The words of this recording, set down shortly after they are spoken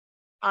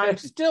I'm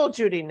still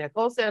Judy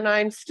Nichols, and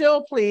I'm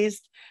still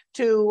pleased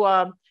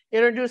to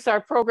introduce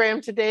our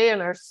program today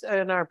and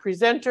our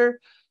presenter,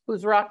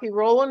 who's Rocky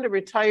Roland, a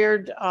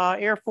retired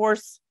Air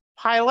Force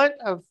pilot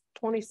of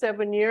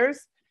 27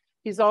 years.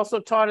 He's also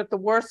taught at the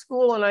War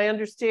School, and I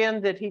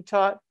understand that he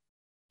taught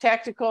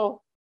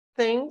tactical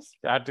things.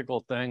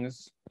 Tactical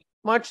things.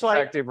 Much like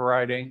active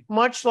writing.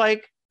 Much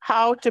like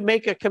how to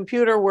make a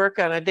computer work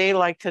on a day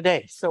like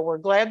today. So we're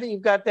glad that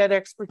you've got that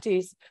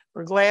expertise.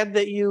 We're glad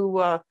that you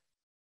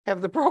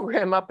have the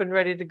program up and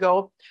ready to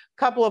go. A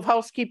couple of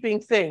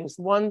housekeeping things.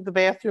 One, the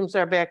bathrooms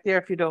are back there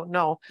if you don't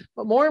know.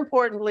 But more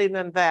importantly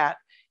than that,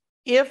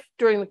 if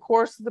during the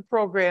course of the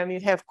program you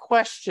have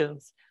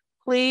questions,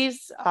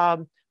 please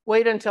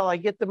wait until I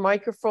get the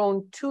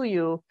microphone to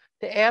you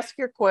to ask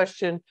your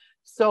question,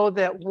 so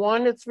that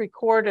one, it's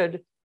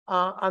recorded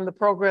on the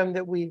program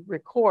that we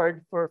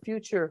record for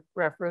future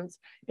reference,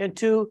 and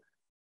two,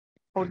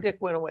 oh, Dick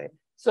went away,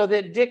 so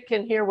that Dick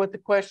can hear what the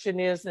question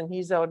is, and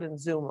he's out in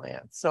Zoom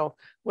land. So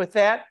with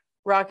that,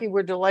 Rocky,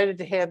 we're delighted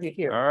to have you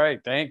here. All right,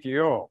 thank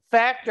you.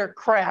 Fact or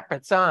crap,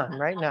 it's on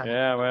right now.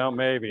 Yeah, well,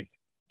 maybe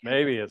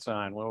it's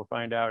on. We'll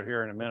find out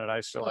here in a minute.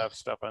 I still have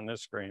stuff on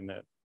this screen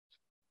that,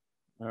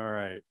 all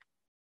right.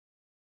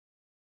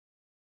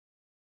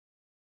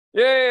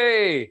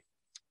 Yay,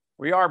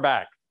 we are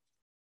back.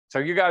 So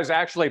you guys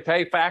actually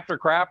pay fact or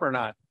crap or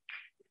not?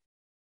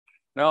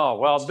 No,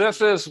 well,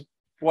 this is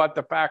what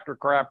the fact or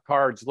crap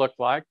cards look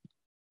like.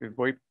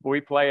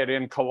 We play it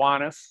in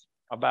Kiwanis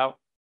about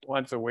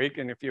once a week,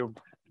 and if you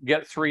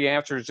get 3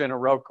 answers in a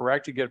row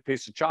correct, you get a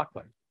piece of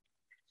chocolate.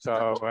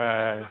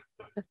 So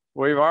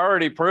we've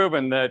already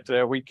proven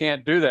that we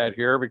can't do that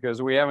here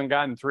because we haven't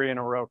gotten 3 in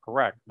a row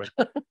correct.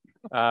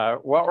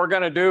 But what we're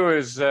going to do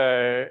is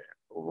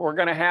we're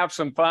going to have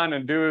some fun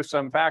and do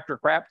some fact or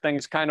crap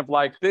things kind of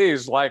like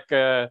these, like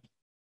the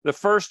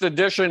first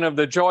edition of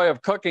The Joy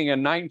of Cooking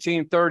in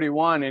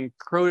 1931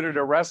 included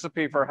a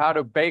recipe for how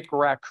to bake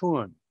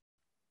raccoon.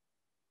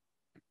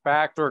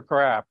 Fact or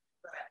crap?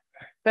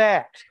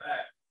 Fact.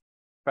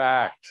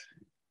 Fact.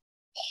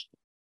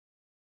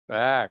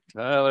 Fact.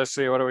 Let's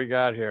see, what do we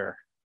got here?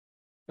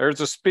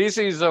 There's a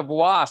species of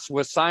wasp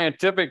with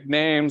scientific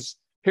names.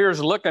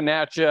 Here's looking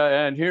at you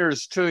and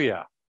here's to you.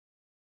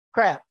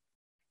 Crap.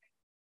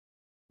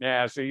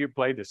 Yeah, so you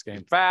played this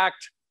game.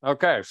 Fact.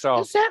 Okay, so.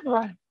 Is that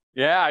right?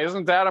 Yeah,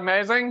 isn't that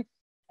amazing?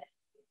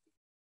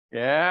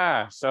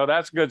 Yeah, so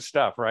that's good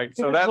stuff, right?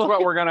 So that's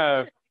what we're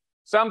gonna,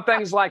 some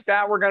things like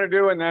that we're gonna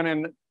do, and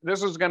then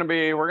this is gonna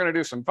be, we're gonna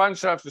do some fun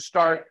stuff to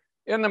start.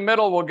 In the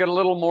middle, we'll get a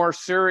little more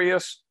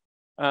serious,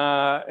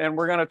 and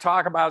we're gonna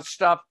talk about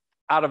stuff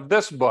out of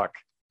this book.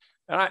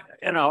 And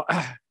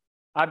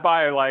I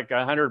buy like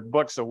 100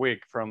 books a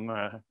week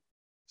from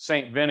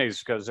St. Vinny's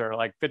because they're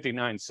like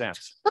 59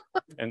 cents.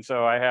 And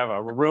so I have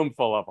a room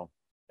full of them.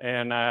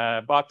 And I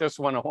bought this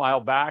one a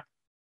while back.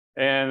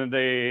 And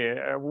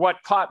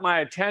what caught my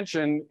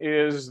attention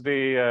is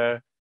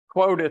the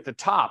quote at the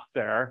top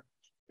there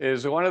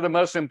is one of the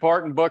most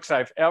important books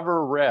I've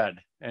ever read,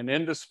 An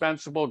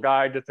Indispensable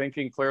Guide to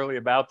Thinking Clearly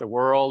About the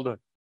World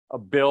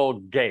of Bill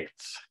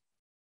Gates.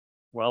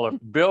 Well, if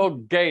Bill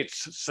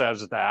Gates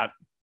says that,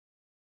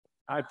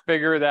 I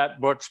figure that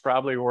book's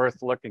probably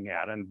worth looking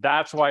at. And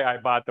that's why I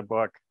bought the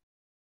book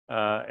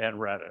and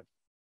read it.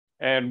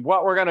 And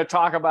what we're going to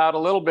talk about a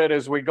little bit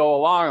as we go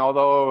along,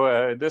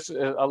 although this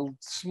a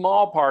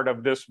small part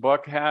of this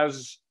book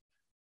has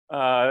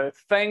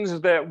things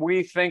that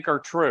we think are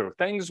true,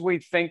 things we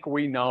think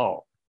we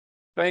know,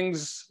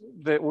 things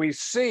that we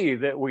see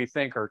that we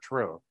think are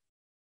true.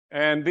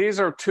 And these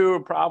are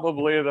 2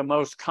 probably the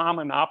most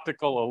common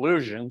optical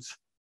illusions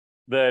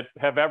that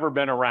have ever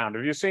been around.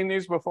 Have you seen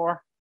these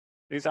before?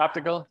 These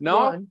optical?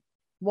 No?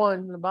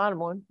 One, the bottom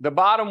one. The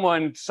bottom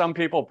one, some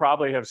people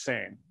probably have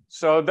seen.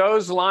 So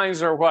those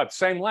lines are what?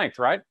 Same length,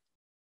 right?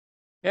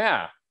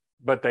 Yeah,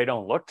 but they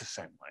don't look the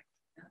same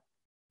length.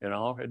 You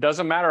know, it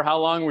doesn't matter how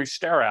long we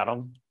stare at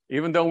them,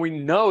 even though we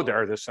know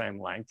they're the same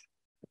length.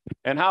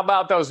 And how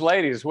about those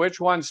ladies?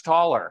 Which one's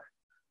taller?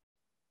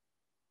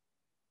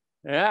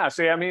 Yeah,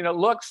 see, I mean, it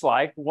looks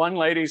like one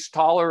lady's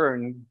taller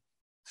and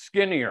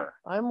skinnier.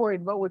 I'm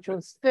worried about which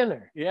one's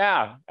thinner.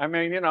 Yeah, I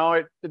mean,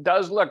 it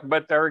does look,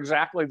 but they're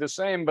exactly the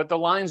same, but the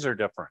lines are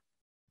different.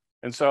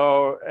 And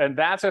so, and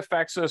that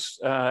affects us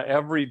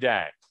every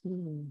day.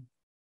 Mm.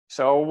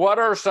 So what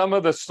are some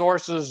of the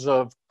sources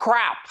of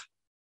crap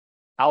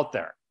out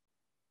there?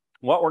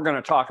 What we're going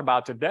to talk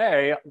about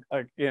today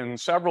in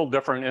several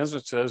different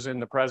instances in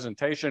the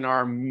presentation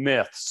are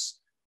myths.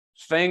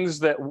 Things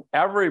that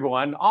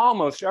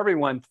almost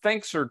everyone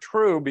thinks are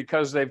true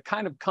because they've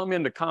kind of come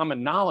into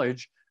common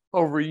knowledge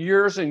over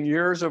years and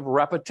years of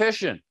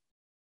repetition.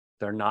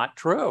 They're not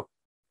true.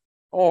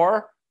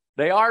 Or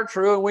they are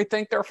true and we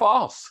think they're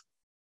false.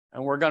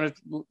 And we're going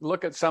to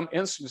look at some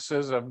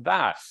instances of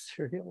that.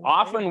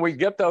 Often we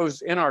get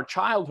those in our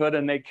childhood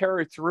and they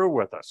carry through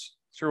with us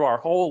through our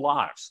whole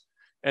lives.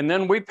 And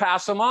then we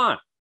pass them on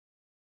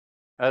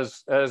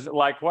as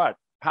like what?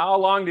 How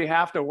long do you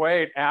have to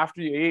wait after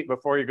you eat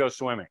before you go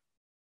swimming?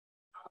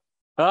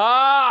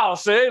 Oh,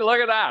 see, look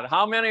at that.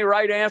 How many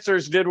right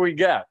answers did we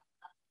get?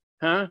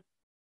 Huh?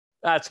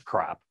 That's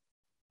crap.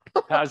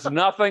 Has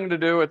nothing to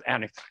do with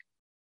anything.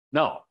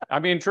 No, I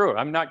mean, true.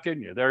 I'm not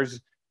kidding you. There's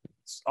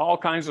all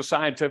kinds of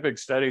scientific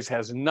studies,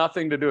 has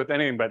nothing to do with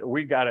anything, but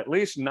we got at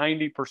least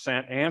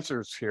 90%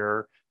 answers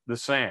here the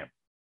same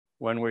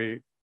when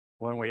we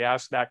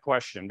asked that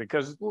question,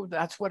 because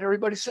that's what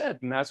everybody said,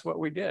 and that's what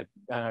we did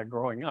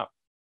growing up.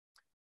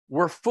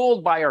 We're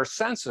fooled by our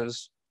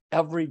senses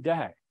every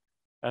day.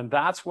 And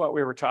that's what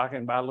we were talking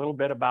about a little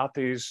bit about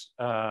these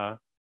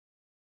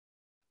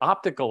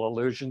optical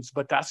illusions,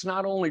 but that's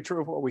not only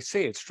true of what we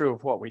see, it's true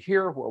of what we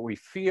hear, what we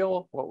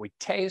feel, what we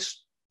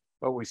taste,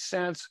 what we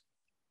sense.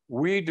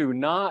 We do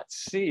not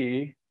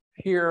see,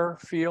 hear,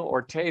 feel,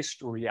 or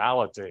taste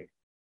reality.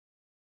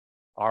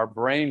 Our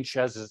brain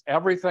chases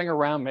everything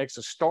around, makes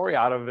a story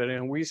out of it,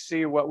 and we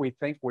see what we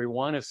think we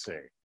want to see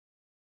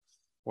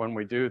when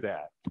we do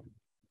that.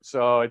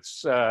 So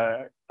it's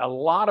a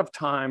lot of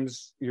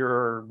times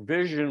your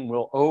vision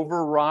will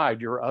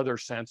override your other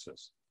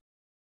senses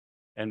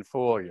and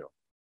fool you.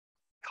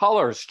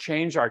 Colors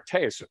change our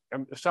taste.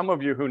 Some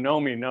of you who know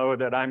me know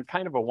that I'm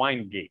kind of a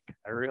wine geek.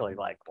 I really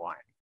like wine,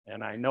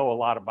 and I know a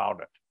lot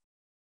about it.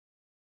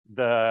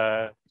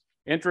 The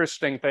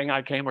interesting thing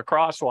I came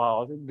across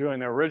while doing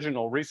the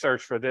original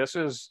research for this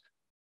is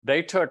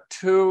they took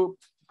two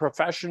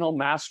professional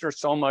master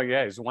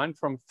sommeliers, one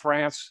from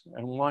France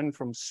and one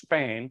from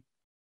Spain,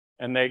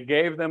 and they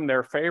gave them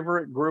their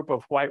favorite group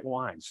of white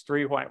wines,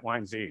 3 white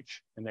wines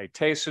each. And they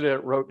tasted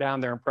it, wrote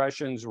down their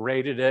impressions,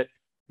 rated it,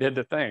 did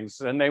the things.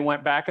 Then they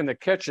went back in the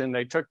kitchen,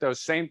 they took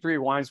those same 3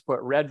 wines, put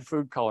red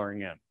food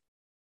coloring in,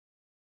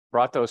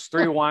 brought those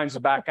 3 wines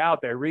back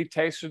out, they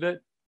retasted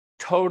it,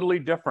 totally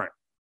different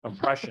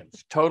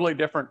impressions, totally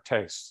different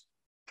tastes,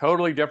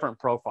 totally different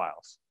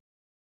profiles.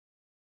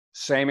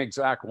 Same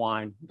exact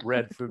wine,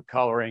 red food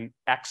coloring,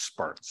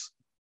 experts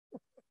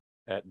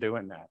at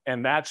doing that.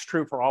 And that's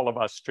true for all of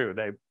us too.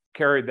 They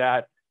carried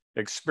that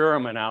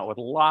experiment out with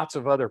lots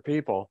of other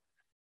people,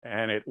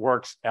 and it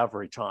works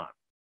every time.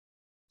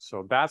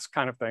 So that's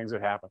kind of things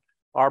that happen.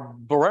 Our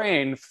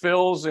brain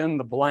fills in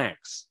the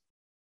blanks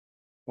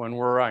when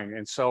we're writing.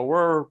 And so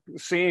we're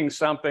seeing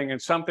something and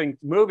something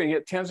moving,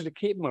 it tends to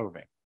keep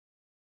moving.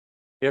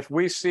 If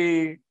we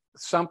see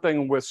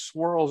something with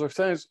swirls or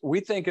things,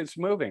 we think it's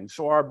moving.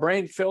 So our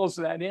brain fills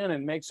that in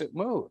and makes it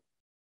move,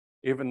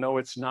 even though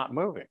it's not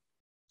moving.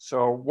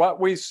 So what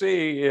we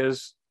see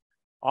is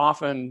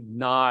often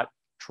not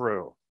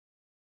true.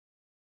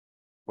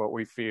 What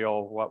we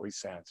feel, what we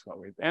sense,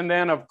 and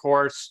then of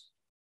course,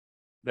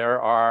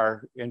 there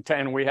are,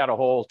 and we had a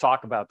whole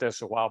talk about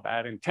this a while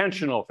back,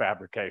 intentional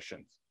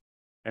fabrications.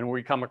 And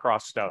we come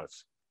across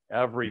those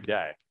every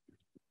day.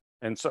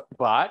 And so,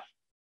 but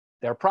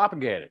they're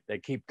propagated. They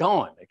keep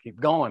going, they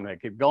keep going, they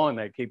keep going,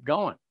 they keep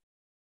going,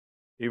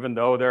 even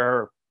though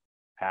they're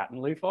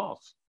patently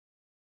false.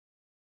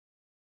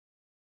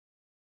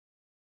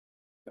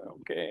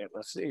 Okay,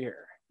 let's see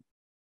here.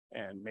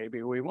 And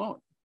maybe we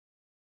won't.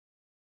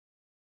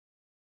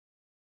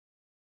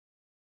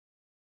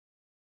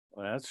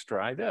 Let's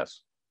try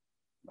this.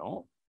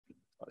 No,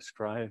 let's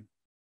try. I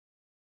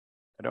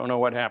don't know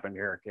what happened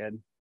here, kid.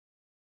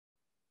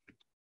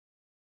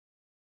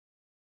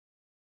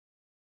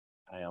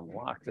 I am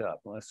locked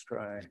up. Let's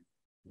try.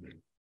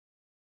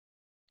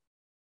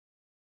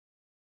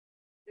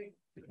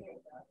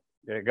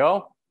 There you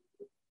go.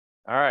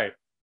 All right.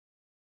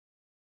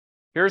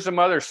 Here's some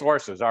other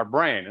sources. Our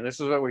brain, and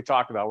this is what we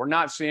talked about. We're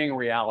not seeing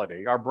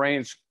reality. Our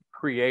brain's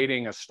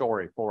creating a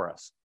story for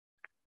us.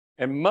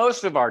 And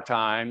most of our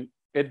time,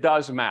 it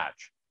does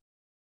match.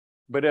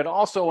 But it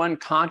also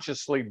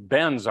unconsciously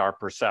bends our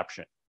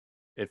perception.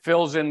 It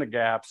fills in the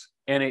gaps,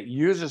 and it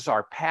uses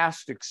our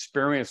past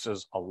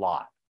experiences a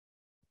lot.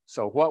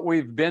 So what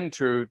we've been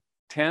through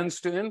tends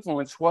to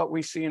influence what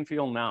we see and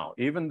feel now,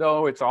 even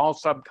though it's all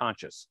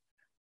subconscious.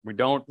 We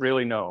don't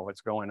really know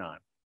what's going on.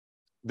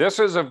 This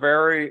is a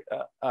very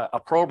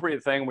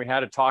appropriate thing. We had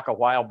to talk a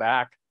while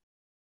back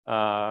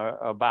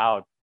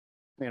about,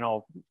 you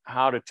know,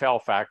 how to tell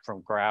fact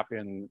from crap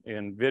in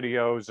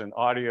videos and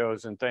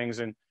audios and things.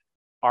 And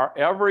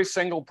every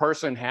single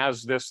person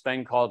has this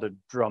thing called a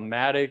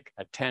dramatic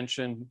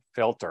attention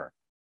filter.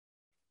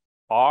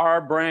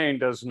 Our brain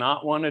does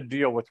not want to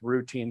deal with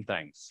routine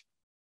things.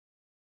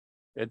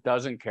 It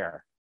doesn't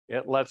care.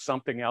 It lets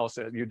something else,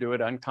 you do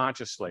it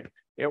unconsciously.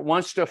 It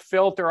wants to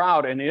filter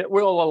out, and it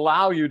will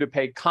allow you to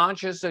pay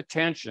conscious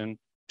attention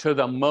to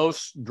the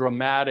most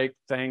dramatic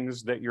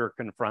things that you're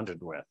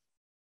confronted with.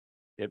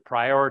 It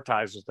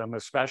prioritizes them,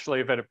 especially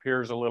if it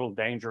appears a little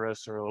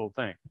dangerous or a little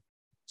thing.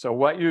 So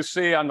what you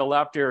see on the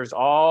left here is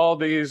all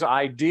these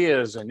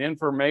ideas and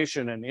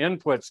information and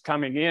inputs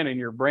coming in, and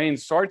your brain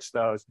sorts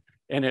those,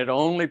 and it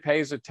only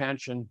pays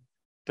attention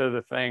to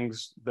the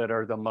things that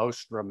are the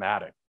most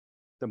dramatic,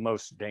 the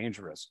most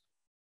dangerous.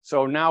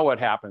 So now what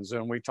happens,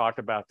 and we talked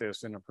about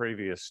this in a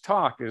previous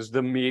talk, is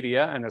the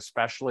media, and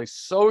especially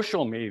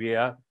social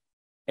media,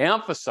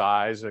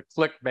 emphasize a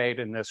clickbait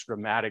in this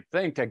dramatic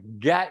thing to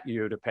get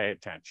you to pay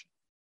attention.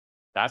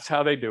 That's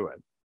how they do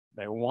it.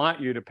 They want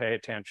you to pay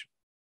attention.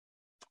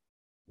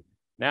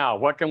 Now,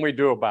 what can we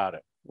do about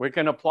it? We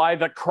can apply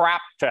the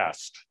crap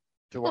test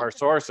to our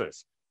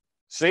sources.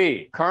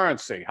 C,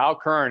 currency. How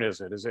current is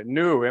it? Is it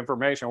new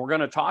information? We're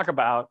going to talk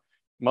about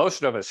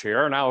most of us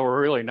here. Now,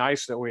 we're really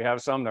nice that we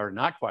have some that are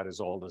not quite as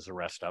old as the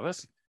rest of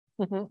us.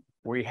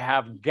 We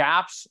have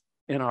gaps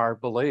in our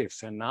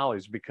beliefs and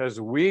knowledge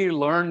because we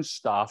learned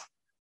stuff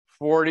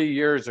 40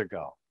 years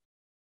ago.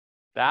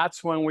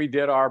 That's when we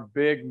did our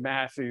big,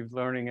 massive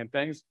learning and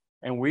things.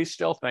 And we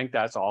still think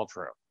that's all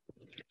true.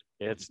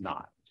 It's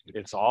not.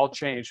 It's all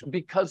changed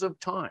because of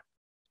time.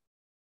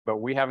 But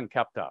we haven't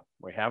kept up.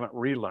 We haven't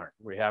relearned.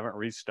 We haven't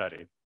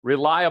restudied.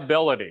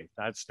 Reliability,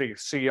 that's the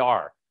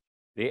CR.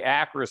 The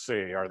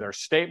accuracy, are there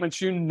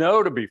statements you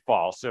know to be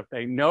false? If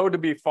they know to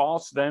be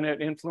false, then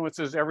it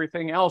influences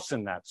everything else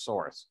in that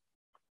source.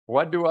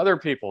 What do other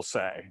people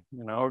say?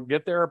 You know,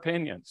 get their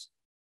opinions.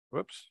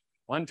 Whoops,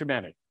 one too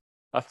many.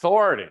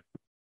 Authority.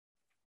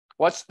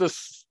 What's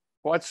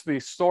the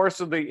source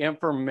of the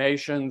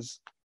information's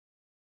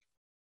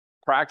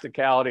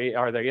practicality?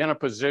 Are they in a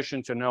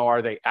position to know?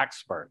 Are they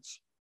experts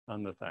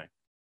on the thing?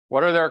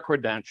 What are their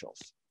credentials?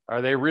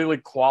 Are they really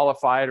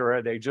qualified, or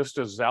are they just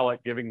a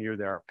zealot giving you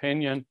their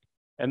opinion?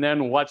 And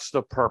then what's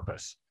the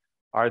purpose?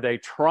 Are they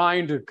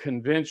trying to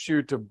convince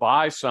you to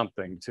buy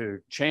something, to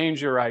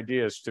change your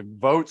ideas, to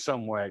vote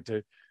some way,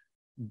 to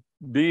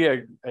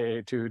be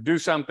to do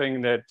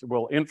something that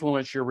will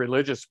influence your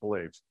religious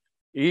beliefs?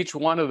 Each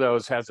one of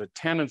those has a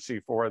tendency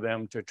for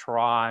them to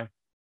try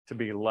to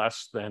be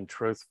less than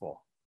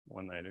truthful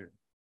when they do.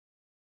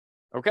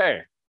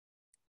 Okay,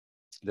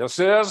 this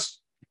is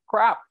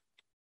crap.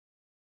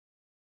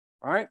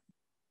 All right.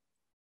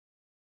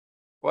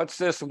 What's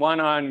this one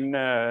on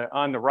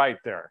the right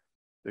there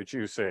that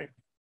you see?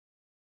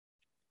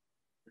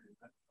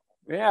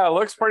 Yeah, it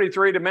looks pretty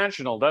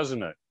three-dimensional,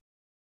 doesn't it?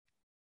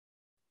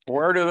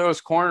 Where do those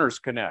corners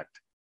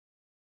connect?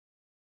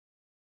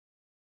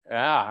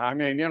 Yeah, I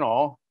mean, you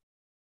know,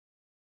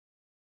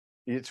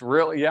 it's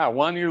really, yeah,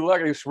 when you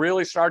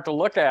really start to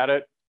look at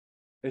it,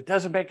 it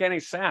doesn't make any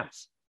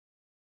sense.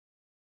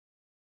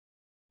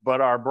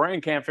 But our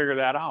brain can't figure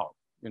that out.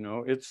 You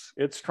know,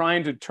 it's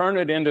trying to turn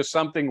it into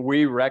something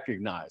we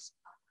recognize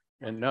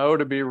and know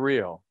to be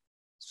real.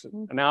 So,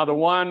 now the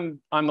one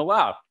on the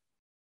left,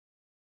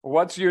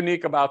 what's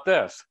unique about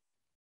this?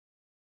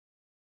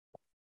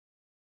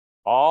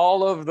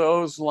 All of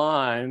those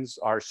lines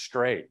are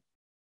straight.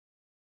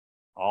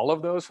 All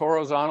of those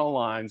horizontal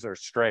lines are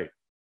straight.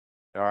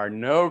 There are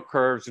no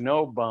curves,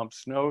 no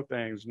bumps, no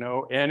things,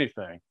 no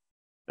anything.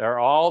 They're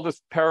all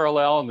just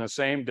parallel and the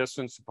same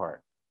distance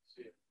apart.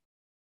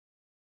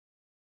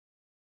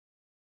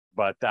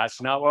 But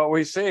that's not what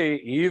we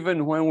see.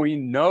 Even when we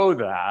know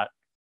that,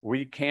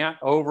 we can't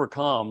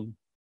overcome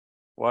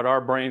what our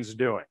brain's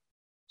doing.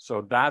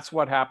 So that's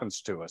what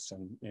happens to us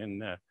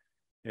in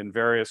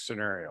various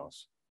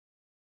scenarios.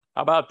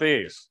 How about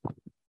these?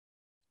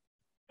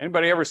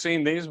 Anybody ever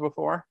seen these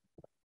before?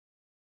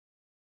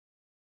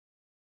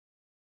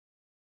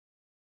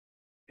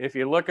 If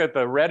you look at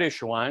the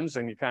reddish ones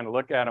and you kind of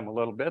look at them a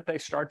little bit, they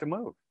start to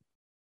move.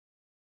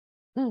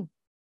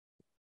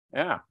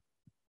 Yeah.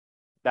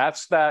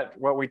 That's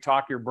what we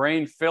talk, your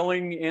brain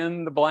filling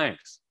in the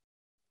blanks.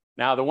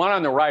 Now, the one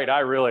on the right, I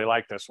really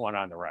like this one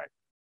on the right.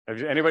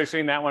 Have anybody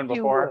seen that one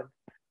before?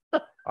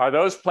 Are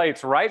those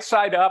plates right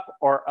side up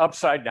or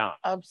upside down?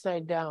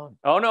 Upside down.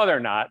 Oh, no, they're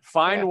not.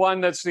 Find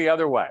one that's the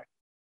other way.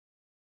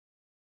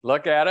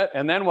 Look at it,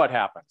 and then what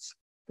happens?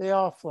 They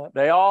all flip.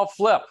 They all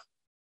flip.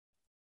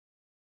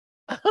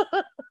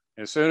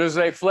 As soon as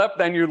they flip,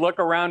 then you look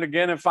around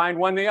again and find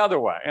one the other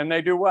way. And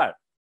they do what?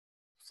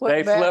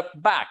 They flip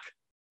back.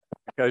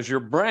 Because your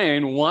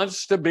brain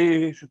wants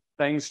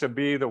things to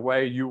be the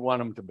way you want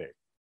them to be.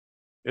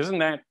 Isn't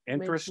that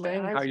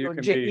interesting? How you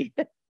can be?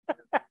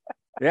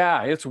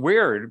 Yeah, it's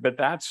weird, but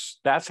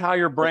that's how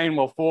your brain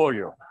will fool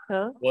you.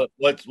 Huh?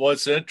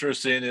 What's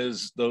interesting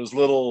is the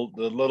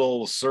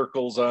little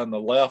circles on the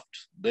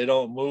left, they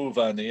don't move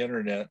on the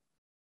internet.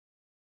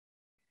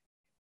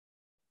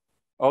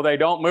 Oh, they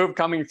don't move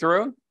coming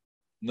through?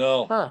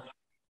 No. Huh.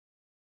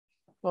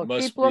 Well,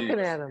 keep looking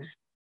at them.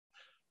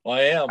 Well,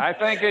 I am.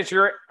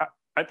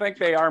 I think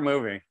they are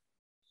moving.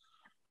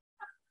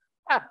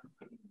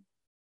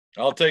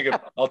 I'll take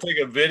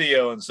a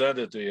video and send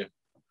it to you.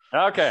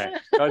 Okay,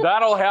 so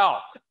that'll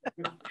help.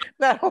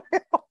 That'll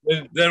help.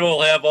 Then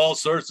we'll have all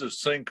sorts of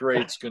sync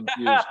rates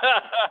confused.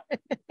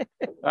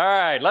 All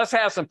right, let's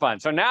have some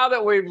fun. So now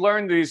that we've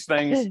learned these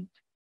things,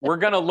 we're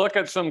going to look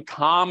at some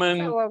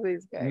common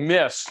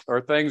myths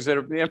or things that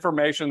are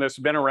information that's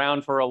been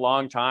around for a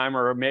long time,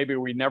 or maybe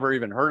we never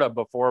even heard of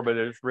before, but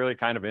it's really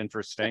kind of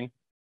interesting.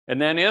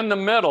 And then in the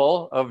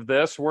middle of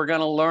this, we're going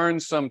to learn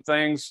some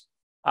things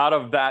out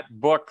of that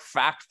book,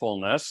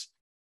 Factfulness,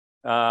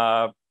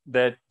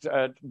 that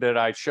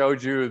I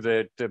showed you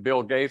that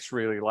Bill Gates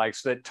really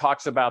likes, that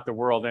talks about the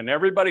world. And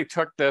everybody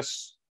took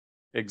this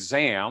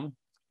exam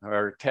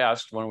or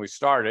test when we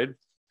started.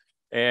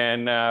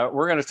 And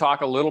we're going to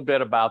talk a little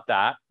bit about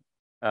that.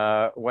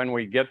 when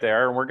we get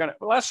there. And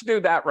let's do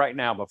that right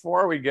now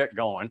before we get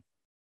going.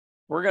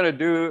 We're gonna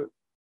do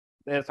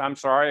this. I'm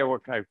sorry,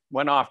 I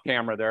went off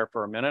camera there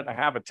for a minute. I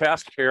have a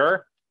test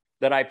here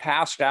that I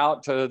passed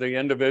out to the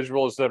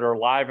individuals that are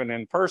live and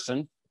in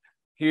person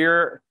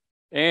here.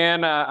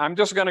 And I'm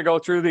just gonna go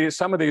through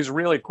some of these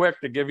really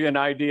quick to give you an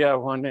idea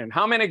of one.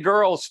 How many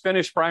girls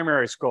finish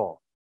primary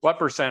school? What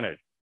percentage?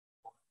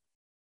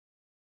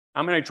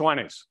 How many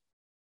 20s?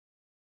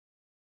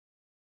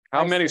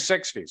 How many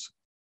 60s?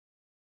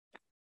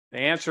 The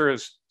answer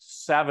is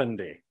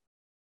 70.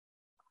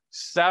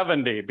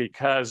 70,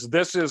 because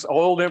this is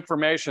old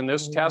information.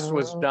 This test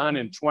was done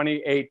in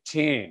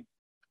 2018.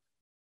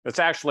 It's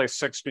actually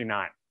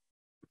 69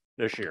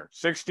 this year,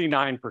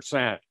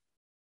 69%.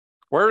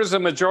 Where does the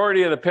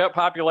majority of the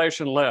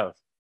population live?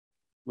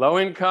 Low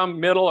income,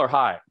 middle, or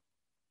high?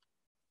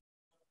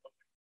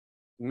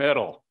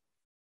 Middle.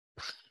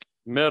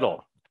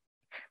 Middle.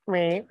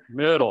 Me.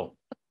 Middle.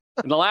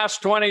 In the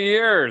last 20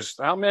 years,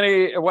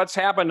 what's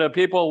happened to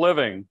people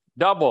living?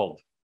 Doubled,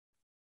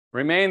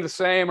 remained the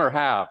same, or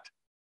halved?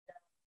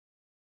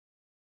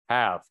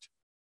 Halved.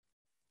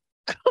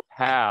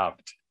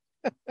 Halved.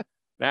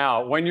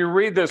 Now, when you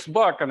read this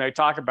book and they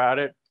talk about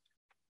it,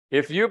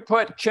 if you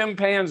put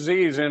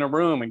chimpanzees in a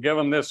room and give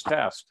them this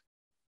test,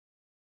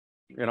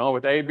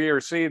 with A, B,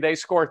 or C, they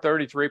score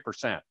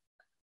 33%.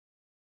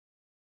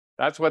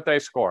 That's what they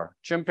score.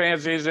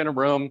 Chimpanzees in a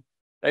room,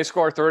 they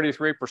score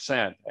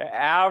 33%.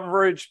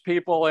 Average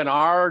people in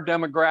our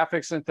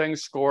demographics and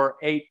things score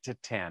 8 to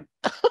 10.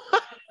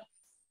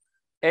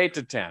 8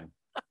 to 10.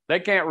 They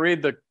can't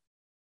read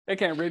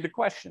the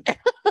question.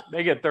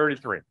 They get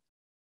 33.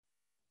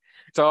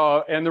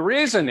 So, and the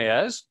reason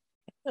is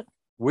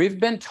we've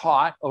been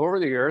taught over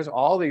the years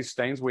all these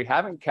things. We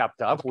haven't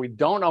kept up. We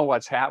don't know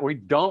what's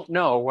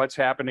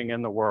happening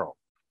in the world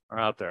or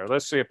out there.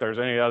 Let's see if there's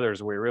any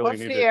others we really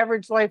need. What's the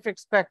average life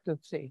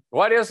expectancy?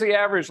 What is the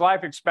average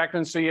life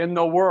expectancy in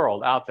the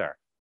world out there?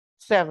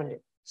 70.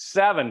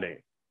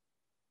 70.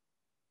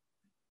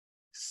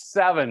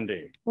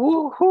 70.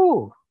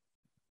 Woohoo.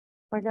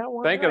 I got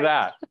one. Think of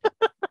that.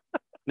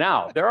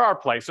 Now, there are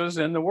places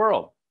in the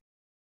world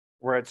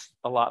where it's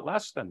a lot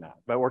less than that,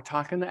 but we're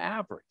talking the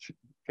average,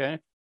 okay?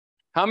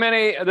 How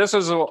many, this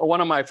is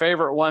one of my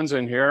favorite ones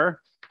in here.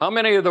 How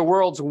many of the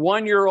world's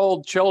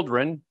 1-year-old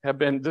children have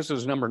been, this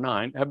is number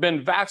 9, have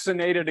been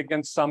vaccinated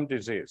against some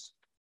disease?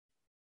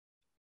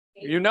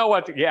 You know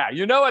what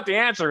the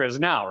answer is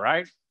now,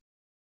 right?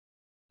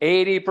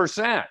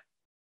 80%.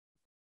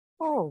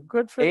 Oh,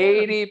 good for them.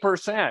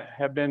 80%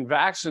 have been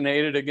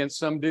vaccinated against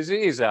some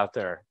disease out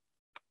there.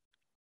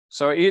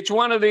 So each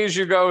one of these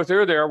you go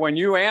through there, when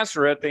you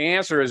answer it, the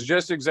answer is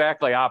just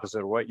exactly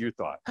opposite of what you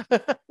thought.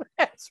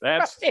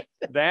 That's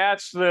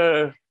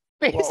the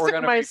what we're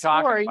going to be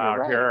talking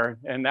about here.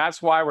 And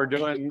that's why we're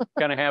going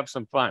to have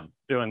some fun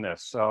doing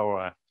this.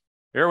 So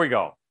here we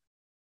go.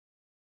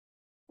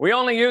 We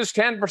only use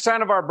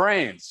 10% of our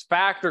brains.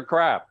 Fact or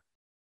crap?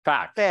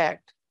 Fact.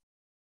 Fact.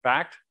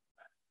 Fact?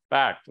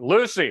 Fact.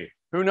 Lucy.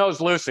 Who knows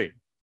Lucy?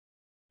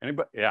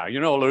 Anybody? Yeah, you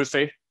know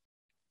Lucy.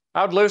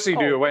 How'd Lucy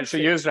do when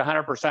she used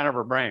 100% of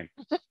her brain?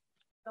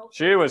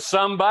 She was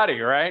somebody,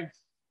 right?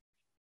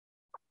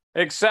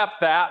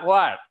 Except that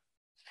what?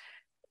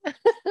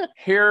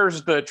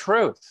 Here's the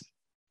truth.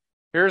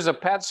 Here's a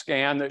PET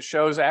scan that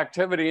shows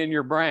activity in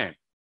your brain.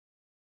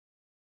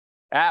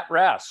 At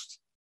rest,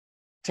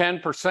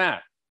 10%.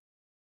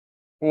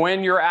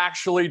 When you're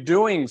actually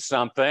doing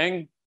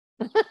something,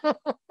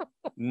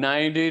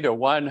 90 to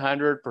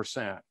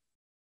 100%.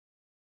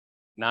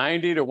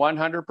 90 to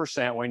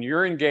 100%. When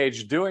you're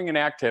engaged doing an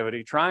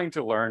activity, trying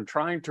to learn,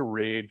 trying to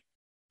read,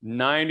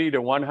 90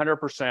 to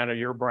 100% of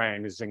your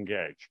brain is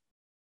engaged.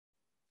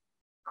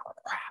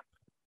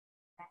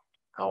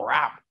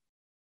 Crap.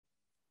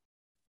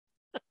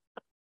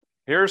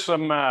 Here's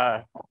some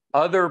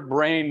other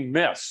brain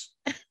myths.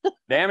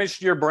 Damage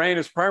to your brain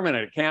is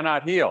permanent. It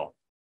cannot heal.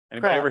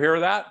 Anybody ever hear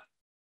of that?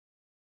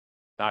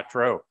 Not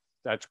true.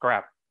 That's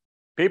crap.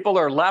 People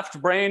are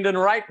left-brained and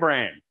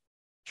right-brained.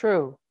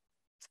 True.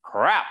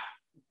 Crap.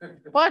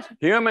 What?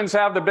 Humans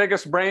have the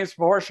biggest brains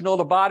proportional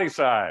to body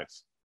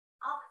size.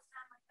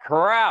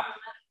 Crap.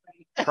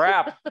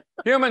 Crap.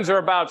 Humans are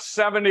about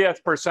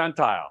 70th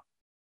percentile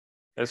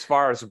as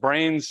far as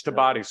brains to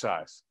body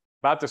size.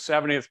 About the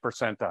 70th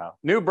percentile.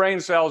 New brain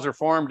cells are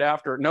formed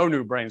after no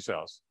new brain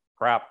cells.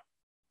 Crap.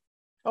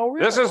 Oh,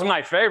 really? This is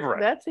my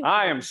favorite.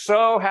 I am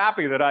so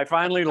happy that I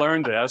finally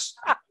learned this,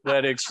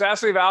 that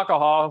excessive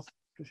alcohol,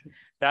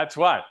 that's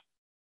what?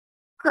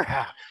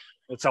 Crap.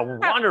 It's a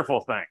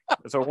wonderful thing.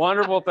 It's a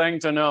wonderful thing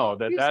to know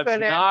that that's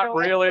not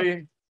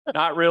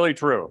really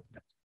true.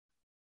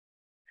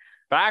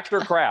 Fact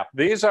or crap?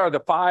 These are the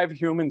 5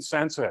 human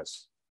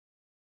senses.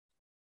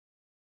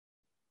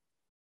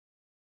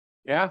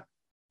 Yeah?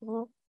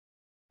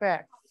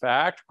 Fact.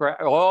 Fact, crap.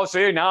 Oh,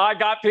 see, now I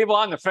got people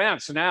on the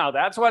fence now.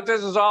 That's what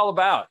this is all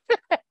about.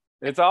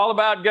 It's all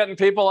about getting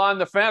people on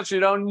the fence. You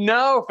don't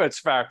know if it's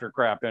fact or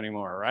crap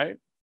anymore, right?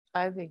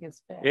 I think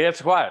it's fact.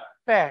 It's what?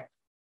 Fact.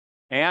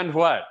 And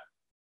what?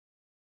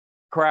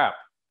 Crap.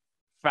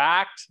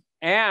 fact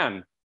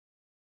and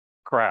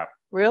crap.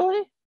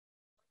 Really?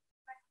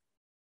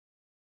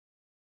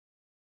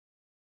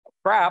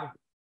 Crap.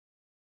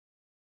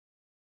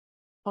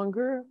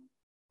 Hunger?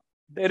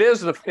 It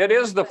is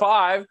the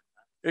 5,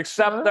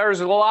 except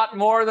there's a lot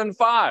more than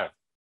 5.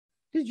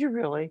 Did you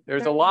really?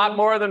 There's a lot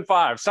more than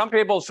 5. Some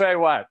people say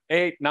what?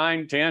 8,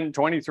 9, 10,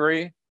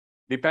 23,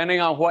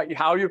 depending on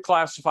how you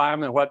classify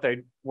them and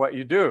what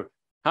you do.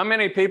 How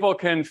many people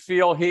can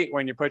feel heat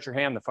when you put your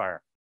hand in the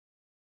fire?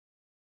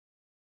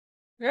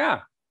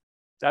 Yeah,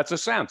 that's a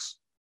sense.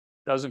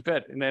 Doesn't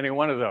fit in any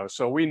one of those.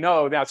 So we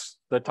know that's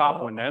the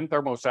top one then,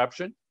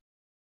 thermoception.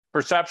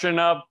 Perception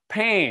of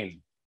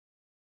pain.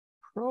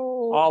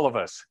 All of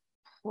us.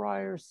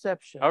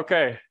 Proprioception.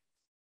 Okay.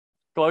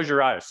 Close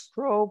your eyes.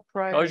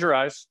 Proprioception. Close your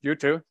eyes. You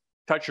too.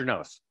 Touch your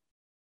nose.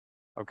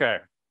 Okay.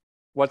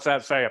 What's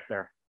that say up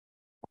there?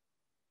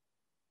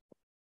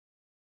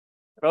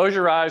 Close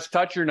your eyes,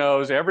 touch your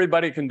nose.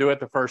 Everybody can do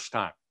it the first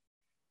time.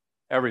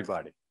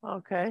 Everybody.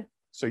 Okay.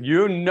 So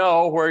you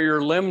know where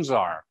your limbs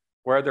are,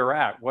 where they're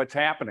at, what's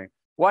happening.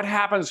 What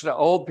happens to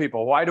old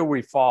people? Why do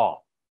we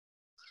fall?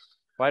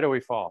 Why do we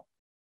fall?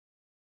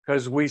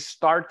 Because we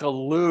start to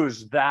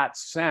lose that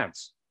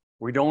sense.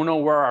 We don't know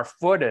where our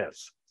foot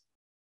is.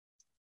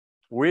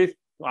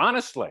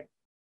 Honestly,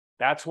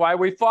 that's why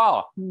we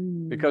fall.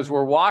 Because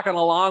we're walking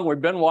along.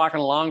 We've been walking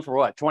along for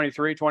what,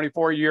 23,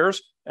 24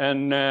 years.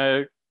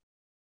 And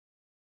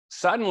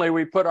suddenly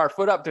we put our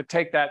foot up to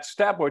take that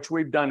step, which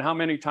we've done how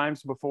many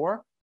times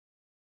before?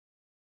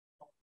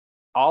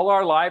 All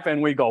our life,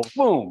 and we go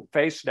boom,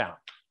 face down.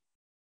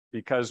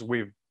 Because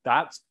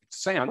that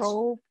sense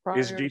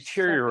is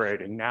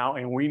deteriorating now,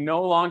 and we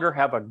no longer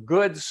have a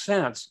good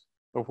sense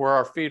of where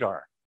our feet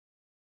are.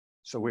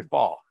 So we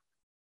fall.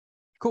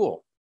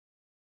 Cool.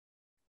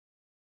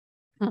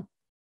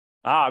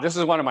 This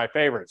is one of my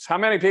favorites. How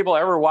many people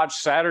ever watched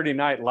Saturday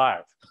Night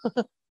Live?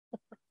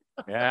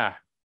 Yeah.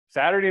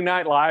 Saturday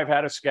Night Live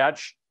had a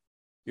sketch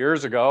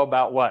years ago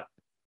about what?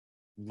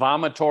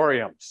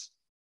 Vomitoriums.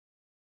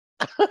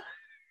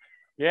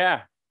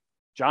 Yeah.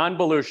 John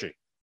Belushi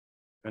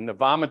in the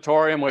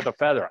vomitorium with a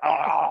feather.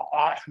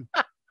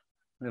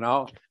 You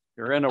know,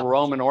 you're in a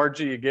Roman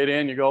orgy, you get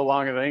in, you go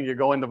along a thing, you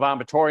go in the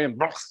vomitorium,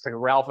 you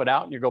ralph it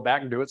out, and you go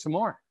back and do it some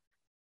more.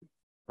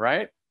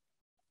 Right?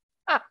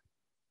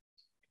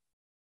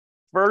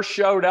 First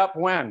showed up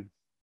when?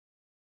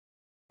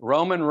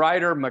 Roman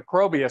writer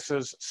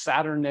Macrobius's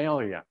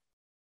Saturnalia.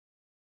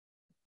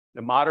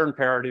 The modern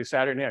parody of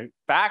Saturnalia.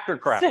 Fact or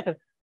crap?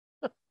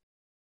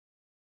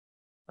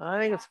 I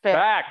think it's fact.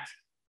 Fact.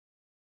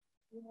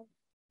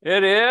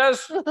 It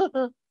is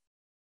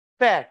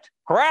Fact.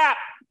 crap.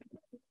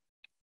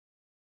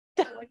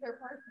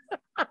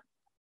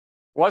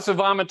 What's a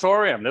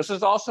vomitorium? This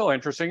is also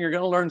interesting. You're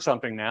going to learn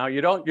something now.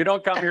 You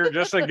don't come here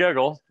just to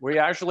giggle. We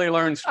actually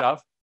learn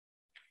stuff.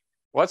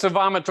 What's a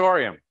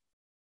vomitorium?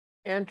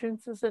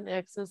 Entrances and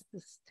exits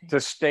To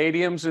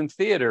stadiums and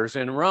theaters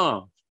in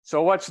Rome.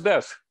 So what's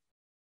this?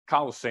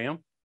 Colosseum.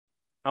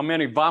 How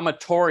many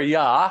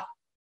vomitoria,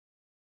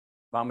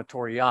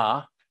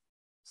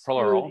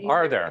 plural,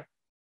 are there?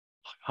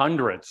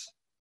 Hundreds.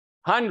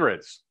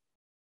 Hundreds.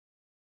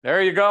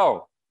 There you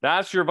go.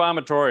 That's your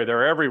vomitoria.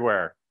 They're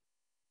everywhere.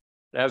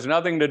 It has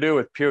nothing to do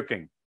with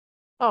puking.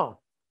 Oh,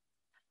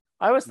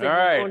 I was thinking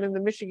right. going in the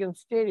Michigan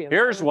Stadium.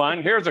 Here's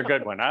one. Here's a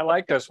good one. I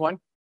like this one.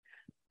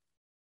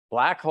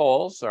 Black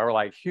holes are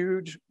like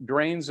huge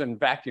drains and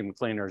vacuum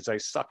cleaners. They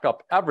suck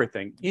up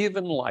everything,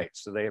 even light,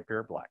 so they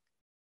appear black.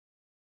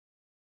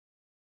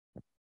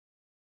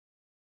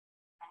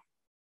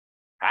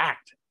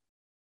 Fact.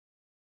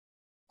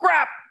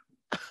 Crap.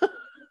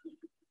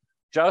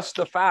 Just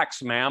the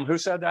facts, ma'am. Who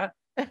said that?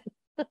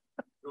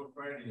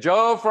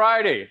 Joe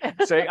Friday.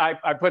 Say,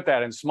 I put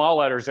that in small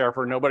letters there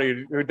for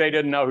nobody who they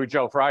didn't know who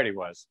Joe Friday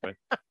was. But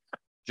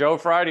Joe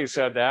Friday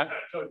said that.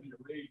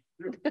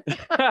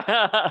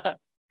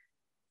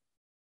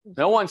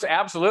 No one's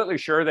absolutely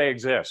sure they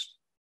exist.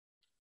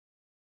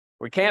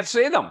 We can't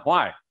see them.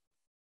 Why?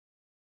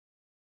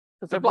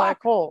 Because they're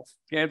black holes.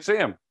 Can't see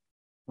them.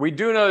 We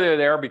do know they're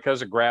there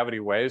because of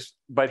gravity waves,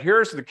 but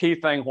here's the key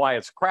thing why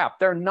it's crap.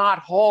 They're not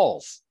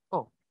holes.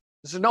 Oh.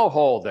 There's no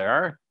hole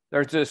there.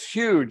 There's this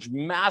huge,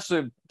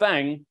 massive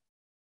thing.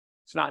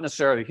 It's not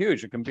necessarily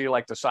huge. It can be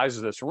like the size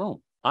of this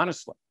room,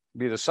 honestly.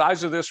 Be the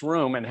size of this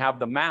room and have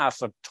the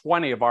mass of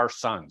 20 of our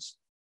suns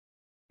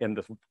in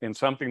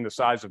something the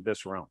size of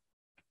this room.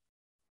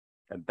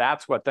 And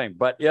that's what thing,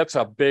 but it's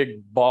a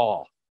big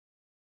ball.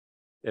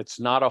 It's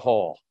not a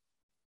hole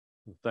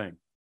thing.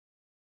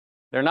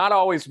 They're not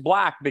always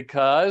black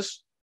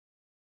because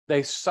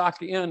they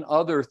suck in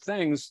other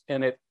things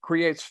and it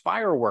creates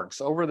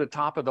fireworks over the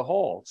top of the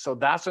hole. So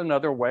that's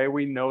another way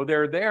we know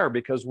they're there,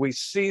 because we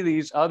see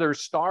these other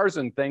stars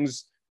and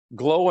things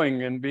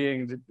glowing and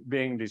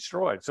being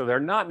destroyed. So they're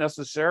not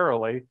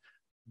necessarily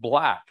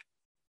black.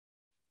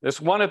 This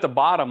one at the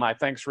bottom, I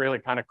think, is really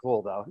kind of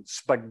cool, though.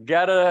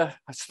 Spaghetti.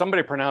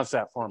 Somebody pronounce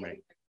that for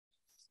me.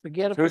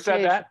 Spaghetti. Who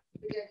said that?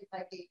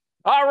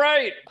 All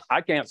right.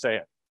 I can't say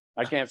it.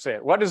 I can't say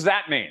it. What does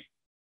that mean?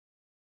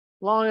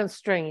 Long and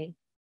stringy.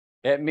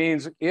 It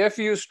means if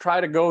you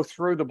try to go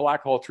through the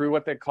black hole, through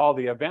what they call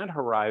the event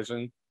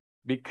horizon,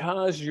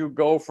 because you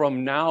go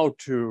from now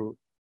to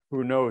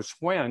who knows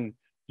when,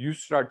 you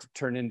start to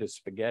turn into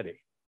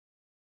spaghetti.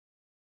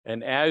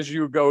 And as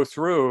you go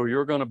through,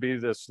 you're going to be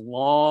this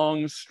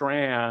long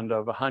strand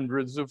of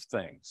hundreds of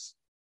things.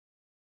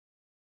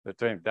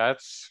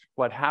 That's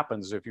what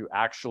happens if you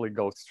actually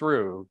go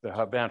through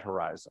the event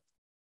horizon.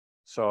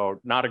 So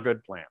not a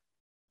good plan.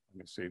 Let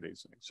me see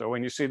these things. So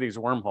when you see these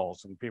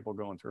wormholes and people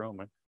going through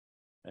them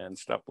and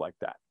stuff like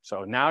that.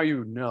 So now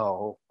you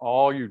know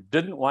all you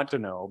didn't want to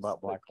know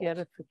about black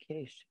holes.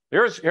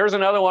 Spaghettification. Here's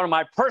another one of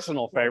my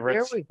personal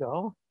favorites. There we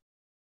go.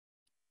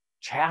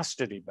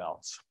 Chastity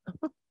belts.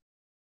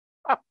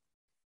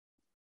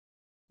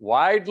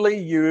 Widely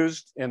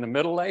used in the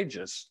Middle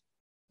Ages.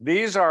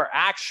 These are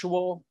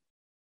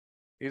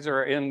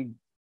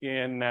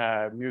in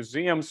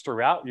museums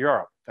throughout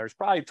Europe. There's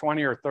probably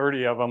 20 or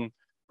 30 of them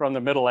from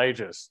the Middle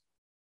Ages.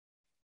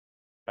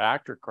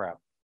 Fact or crap?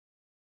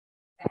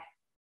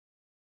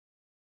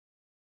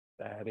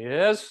 That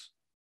is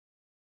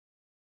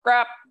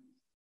crap.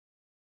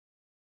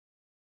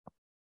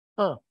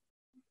 Huh.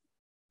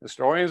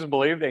 Historians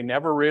believe they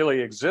never really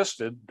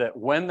existed, that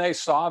when they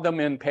saw them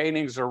in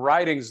paintings or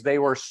writings, they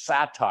were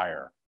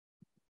satire.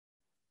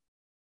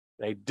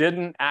 They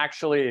didn't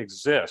actually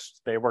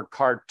exist. They were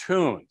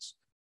cartoons.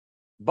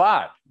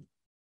 But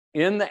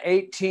in the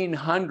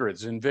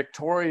 1800s, in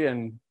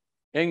Victorian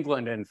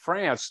England and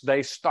France,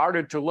 they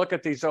started to look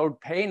at these old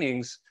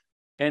paintings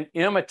and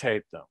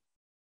imitate them.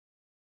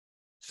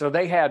 So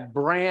they had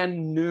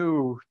brand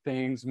new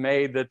things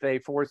made that they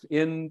forced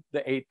in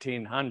the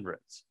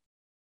 1800s,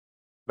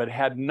 but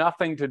had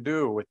nothing to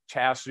do with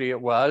chastity.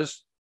 It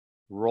was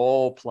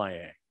role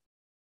playing.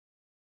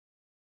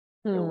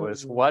 It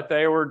was what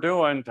they were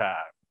doing to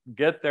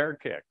get their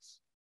kicks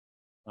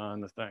on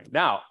the thing.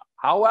 Now,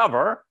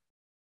 however,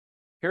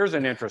 here's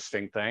an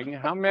interesting thing.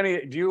 How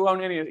many, do you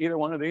own either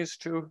one of these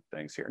two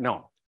things here?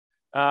 No.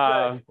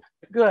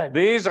 Good.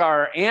 These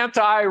are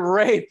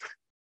anti-rape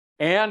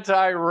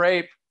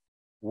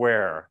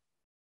wear,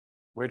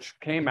 which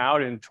came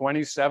out in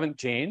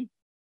 2017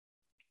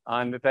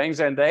 on the things,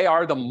 and they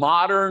are the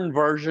modern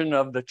version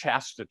of the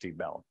chastity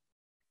belt.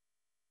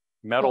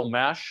 Metal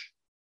mesh.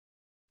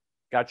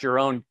 Got your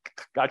own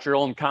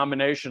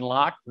combination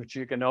lock, which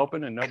you can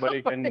open and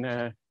nobody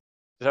can.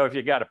 So if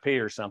you got to pee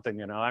or something,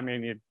 you know, I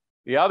mean,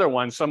 the other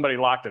one, somebody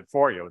locked it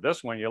for you.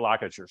 This one, you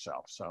lock it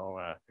yourself. So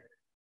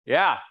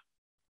yeah,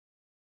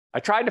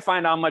 I tried to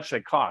find out how much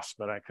they cost,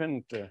 but I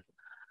couldn't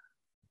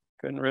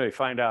really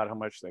find out how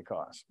much they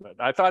cost. But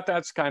I thought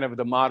that's kind of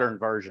the modern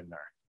version there.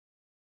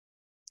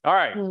 All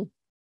right,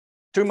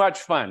 too much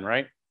fun,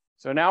 right?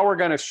 So now we're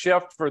going to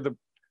shift for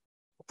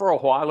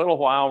a little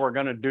while. We're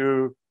going to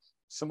do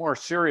some more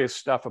serious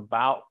stuff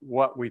about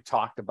what we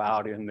talked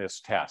about in this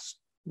test.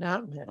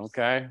 Not this.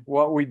 Okay,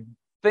 what we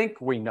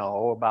think we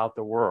know about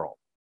the world.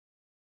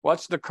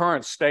 What's the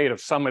current state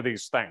of some of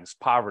these things?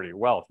 Poverty,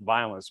 wealth,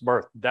 violence,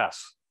 birth,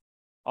 deaths,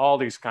 all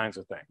these kinds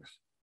of things.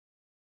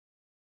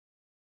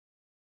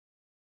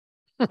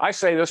 I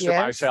say this to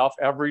myself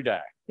every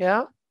day.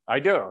 Yeah. I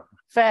do.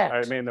 Fact.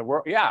 I mean, the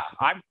world, yeah,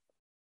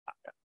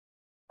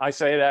 I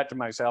say that to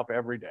myself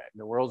every day.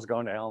 The world's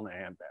going to hell in a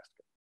handbasket.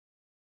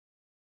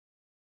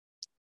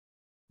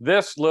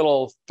 This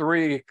little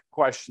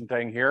 3-question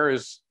thing here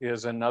is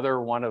another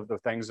one of the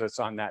things that's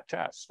on that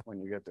test when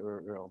you get the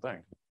real thing.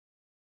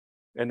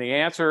 And the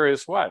answer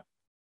is what?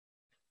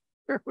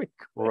 Here we go.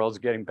 The world's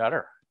getting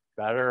better,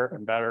 better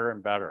and better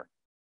and better.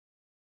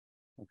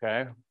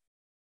 Okay.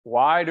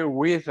 Why do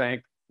we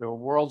think the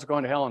world's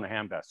going to hell in a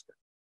handbasket?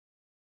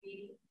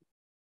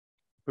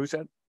 Who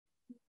said?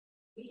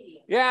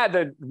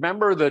 Yeah,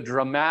 remember the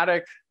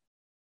dramatic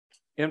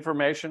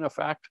information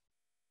effect?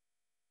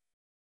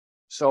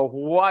 So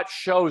what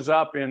shows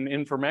up in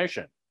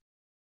information?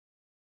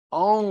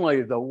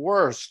 Only the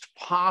worst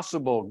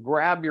possible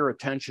grab your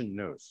attention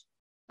news.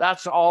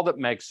 That's all that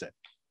makes it.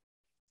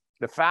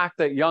 The fact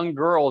that young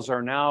girls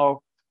are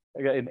now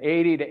in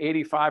 80 to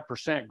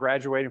 85%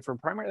 graduating from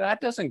primary,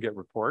 that doesn't get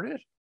reported.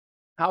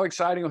 How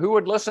exciting. Who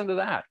would listen to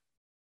that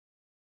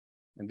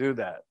and do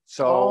that?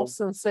 So all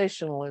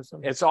sensationalism.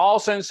 It's all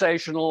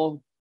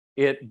sensational.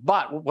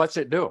 But what's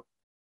it do?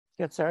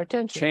 Gets our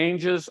attention.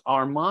 Changes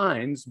our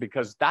minds,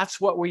 because that's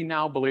what we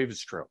now believe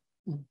is true.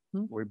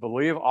 Mm-hmm. We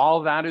believe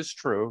all that is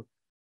true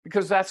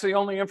because that's the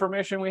only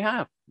information we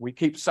have. We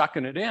keep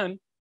sucking it in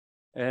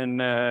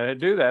and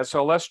do that.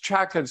 So let's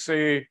check and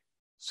see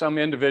some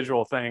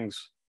individual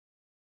things.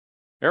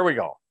 Here we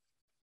go.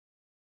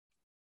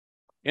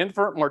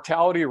 Infant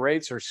mortality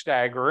rates are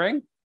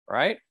staggering,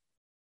 right?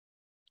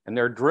 And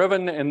they're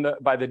driven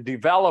by the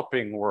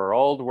developing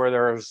world, where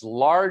there's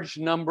large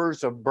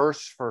numbers of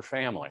births for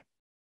family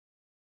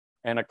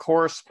and a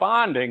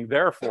corresponding,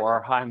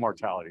 therefore, high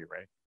mortality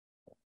rate.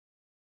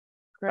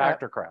 Crap.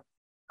 Fact or crap?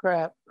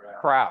 Crap.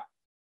 Crap.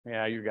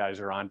 Yeah, you guys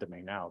are on to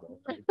me now,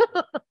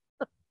 though.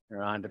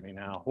 You're on to me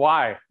now.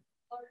 Why?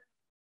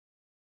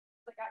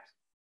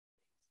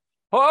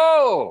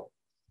 Oh,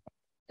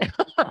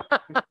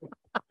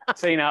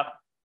 See, now,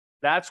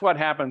 that's what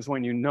happens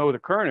when you know the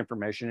current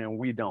information and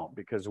we don't,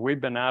 because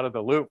we've been out of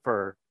the loop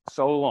for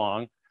so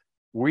long.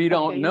 We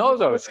don't you know just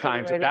those flipped me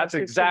kinds of, right that's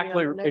on to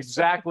me on the next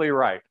exactly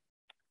right.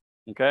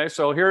 Okay,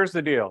 so here's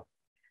the deal.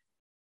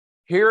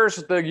 Here's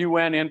the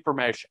UN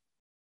information.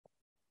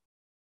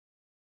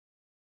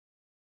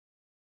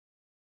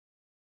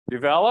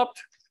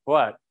 Developed,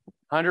 what?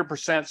 100%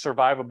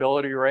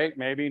 survivability rate,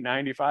 maybe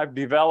 95.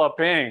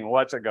 Developing,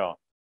 what's it go?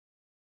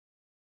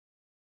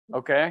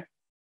 Okay.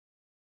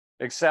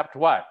 Except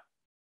what?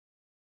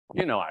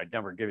 You know, I'd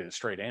never give you the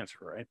straight answer,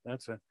 right?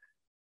 That's a,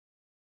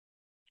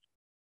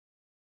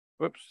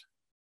 whoops.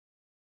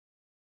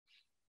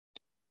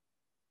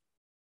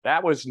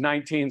 That was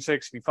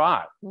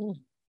 1965.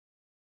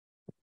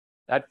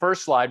 That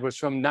first slide was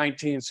from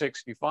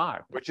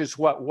 1965, which is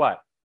what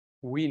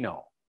we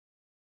know.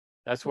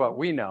 That's what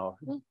we know.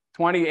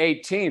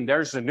 2018,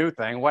 there's the new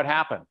thing. What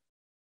happened?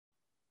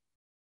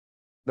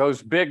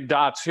 Those big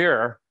dots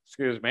here,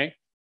 excuse me,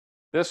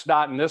 this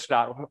dot and this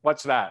dot,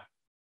 what's that?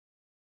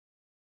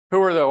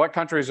 Who are those? What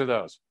countries are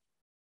those?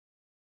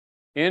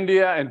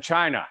 India and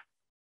China.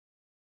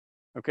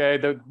 Okay,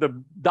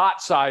 the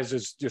dot size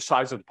is the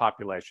size of the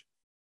population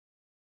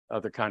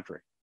of the country.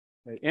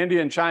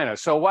 India and China.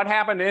 So what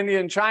happened to India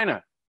and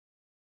China?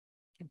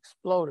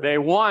 Exploded. They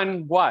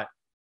won what?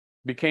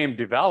 Became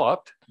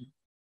developed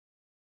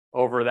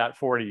over that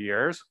 40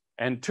 years.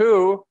 And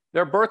two,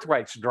 their birth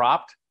rates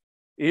dropped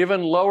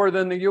even lower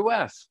than the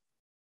US.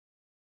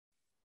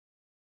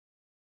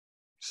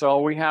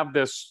 So we have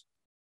this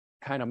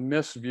kind of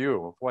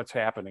misview of what's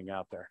happening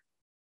out there.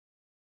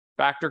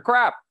 Factor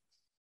crap.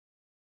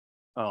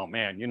 Oh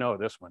man, you know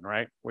this one,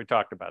 right? We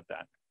talked about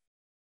that.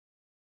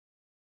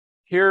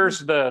 Here's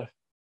the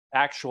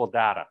actual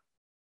data.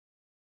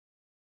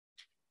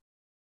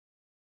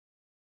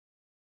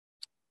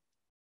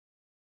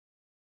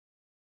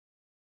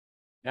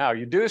 Now,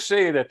 you do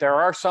see that there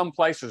are some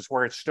places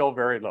where it's still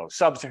very low,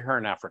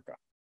 sub-Saharan Africa.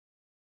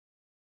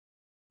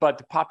 But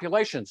the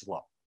population's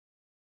low,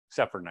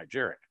 except for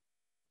Nigeria.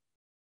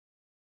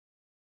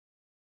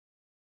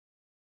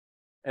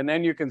 And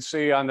then you can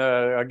see on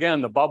the,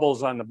 again, the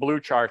bubbles on the blue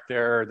chart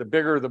there, the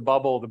bigger the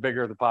bubble, the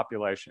bigger the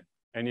population.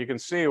 And you can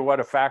see what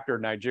a factor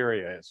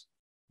Nigeria is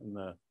in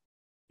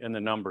the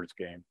numbers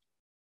game.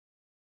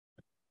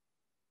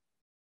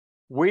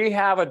 We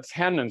have a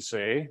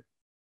tendency,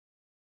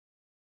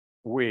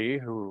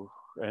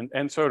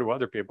 and so do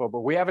other people,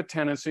 but we have a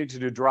tendency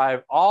to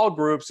drive all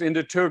groups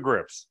into two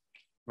groups.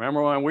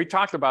 Remember when we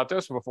talked about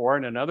this before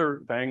in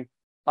another thing,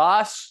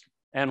 us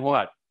and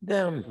what?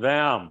 Them.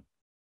 Them.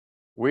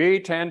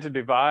 We tend to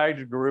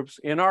divide groups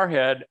in our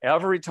head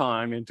every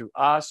time into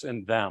us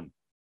and them.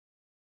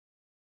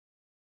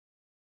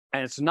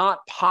 And it's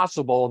not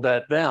possible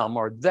that them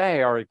or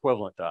they are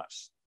equivalent to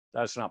us.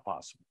 That's not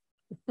possible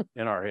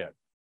in our head.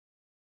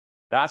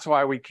 That's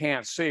why we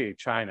can't see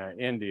China,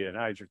 India,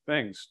 Niger,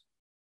 things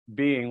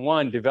being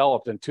one,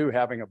 developed, and two,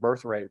 having a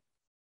birth rate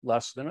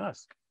less than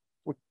us.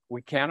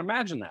 We can't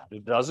imagine that.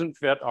 It doesn't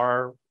fit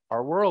our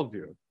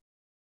worldview.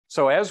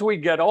 So as we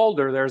get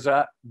older, there's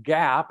a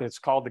gap. It's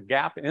called the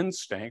gap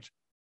instinct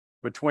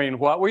between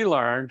what we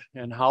learned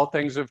and how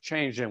things have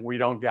changed, and we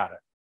don't get it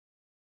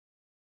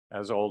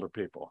as older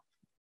people.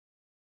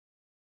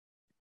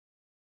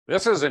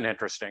 This is an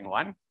interesting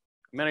one.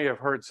 Many have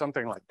heard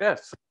something like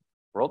this.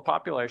 World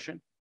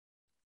population,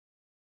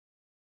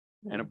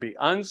 and it'll be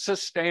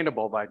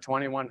unsustainable by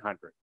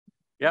 2100.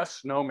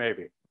 Yes, no,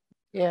 maybe.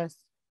 Yes.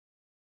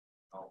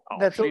 Oh,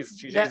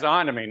 she's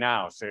on to me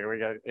now. See, we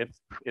got it.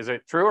 Is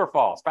it true or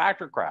false?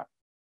 Fact or crap?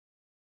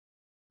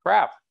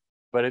 Crap.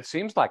 But it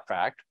seems like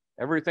fact.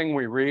 Everything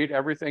we read,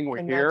 everything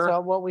we hear, that's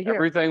all what we hear.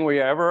 everything we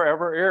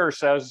ever hear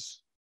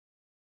says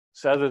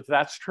that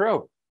that's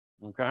true.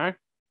 Okay.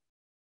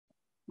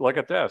 Look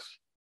at this.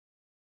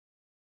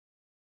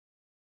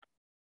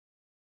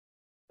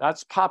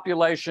 That's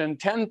population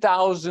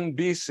 10,000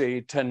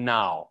 BC to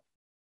now.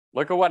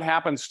 Look at what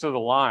happens to the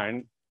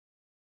line.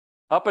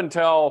 Up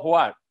until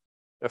what?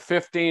 The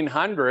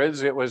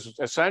 1500s, it was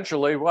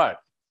essentially what?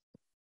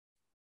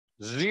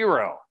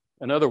 Zero.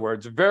 In other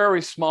words,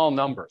 very small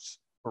numbers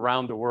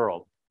around the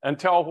world.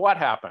 Until what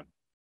happened?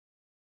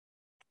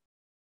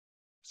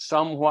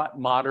 Somewhat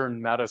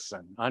modern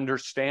medicine,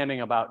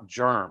 understanding about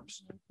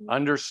germs,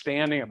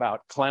 understanding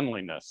about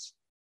cleanliness,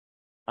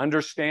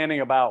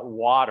 understanding about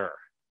water,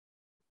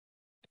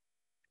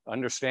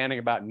 understanding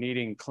about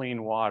needing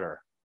clean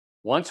water.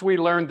 Once we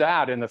learned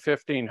that in the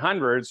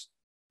 1500s,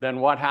 then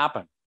what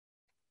happened?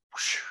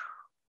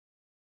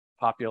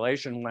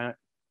 Population went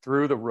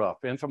through the roof.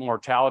 Infant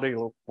mortality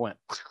went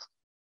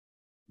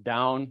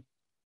down.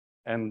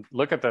 And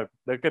look at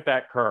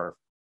that curve.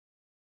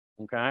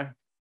 Okay.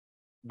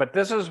 But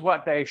this is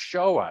what they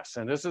show us,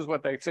 and this is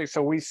what they say.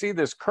 So we see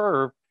this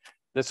curve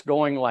that's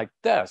going like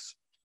this.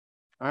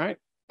 All right.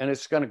 And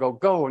it's going to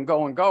go and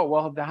go and go.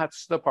 Well,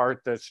 that's the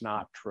part that's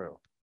not true,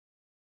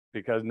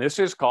 because this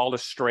is called a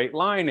straight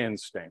line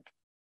instinct.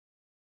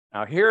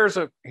 Now here's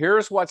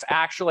what's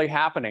actually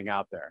happening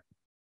out there.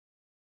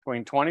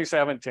 between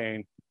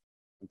 2017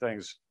 and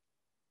things.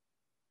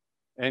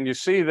 And you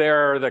see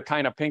there the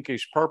kind of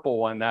pinkish purple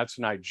one, that's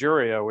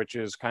Nigeria, which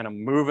is kind of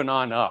moving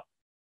on up.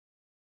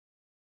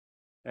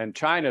 And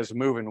China's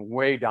moving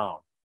way down.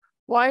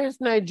 Why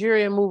is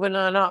Nigeria moving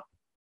on up?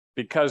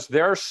 Because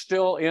they're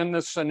still in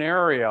the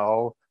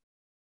scenario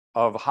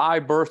of high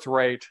birth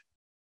rate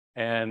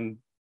and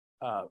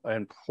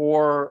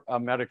poor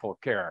medical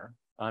care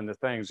on the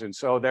things. And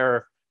so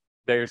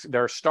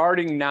they're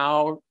starting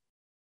now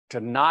to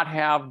not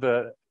have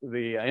the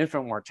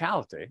infant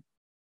mortality,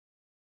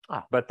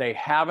 but they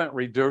haven't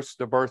reduced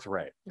the birth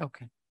rate.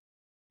 Okay.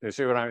 You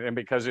see what I mean?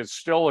 Because it's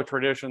still a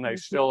tradition. They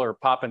still are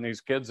popping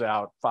these kids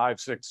out 5,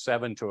 6,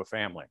 7 to a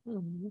family.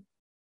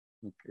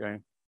 Okay.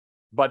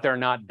 But they're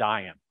not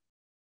dying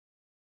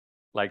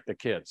like the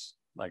kids,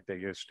 like they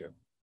used to.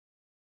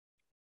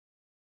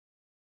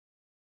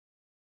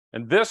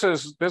 And this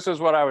is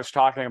what I was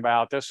talking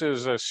about. This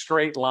is a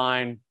straight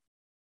line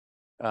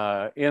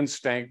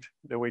instinct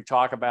that we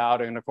talk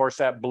about. And of course,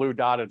 that blue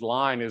dotted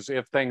line is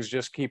if things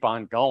just keep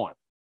on going.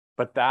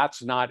 But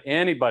that's not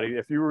anybody.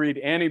 If you read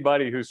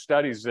anybody who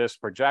studies this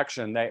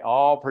projection, they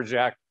all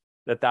project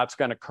that that's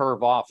going to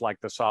curve off like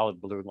the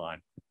solid blue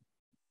line.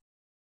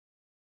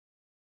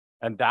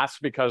 And that's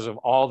because of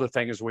all the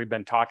things we've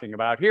been talking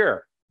about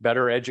here.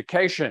 Better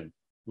education,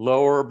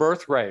 lower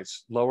birth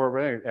rates,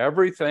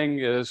 everything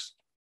is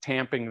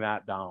tamping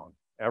that down,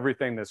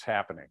 everything that's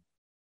happening.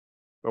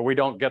 But we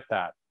don't get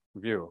that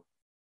view.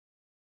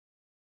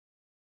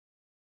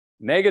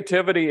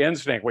 Negativity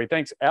instinct, we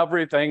think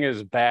everything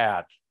is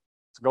bad.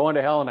 It's going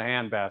to hell in a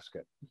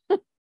handbasket.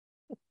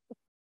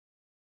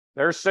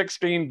 There's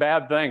 16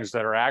 bad things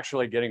that are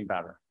actually getting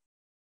better.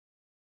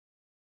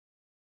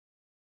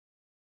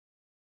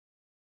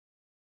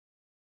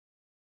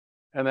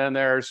 And then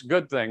there's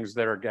good things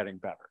that are getting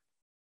better.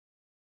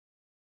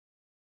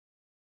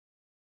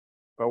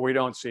 But we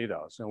don't see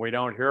those and we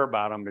don't hear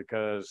about them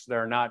because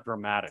they're not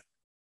dramatic.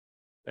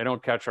 They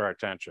don't catch our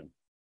attention.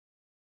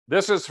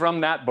 This is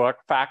from that book,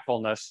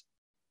 Factfulness.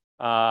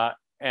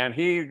 And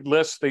he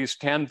lists these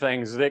 10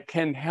 things that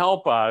can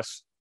help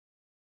us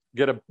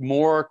get a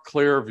more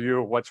clear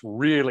view of what's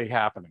really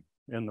happening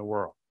in the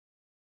world.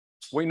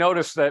 We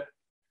notice that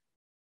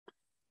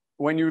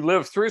when you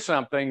live through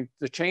something,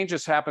 the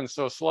changes happen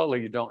so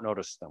slowly you don't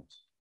notice them.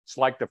 It's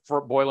like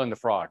boiling the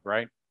frog,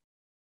 right?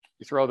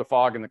 You throw the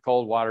frog in the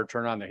cold water,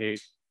 turn on the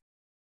heat.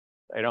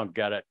 They don't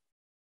get it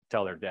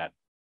until they're dead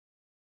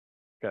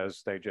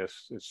because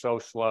it's so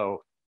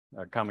slow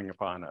coming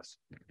upon us.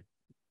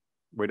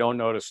 We don't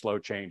notice slow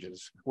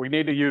changes. We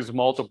need to use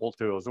multiple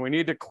tools. We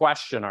need to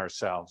question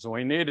ourselves.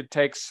 We need to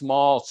take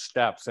small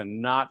steps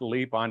and not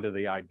leap onto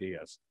the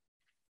ideas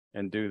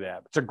and do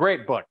that. It's a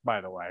great book, by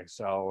the way.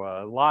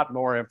 So a lot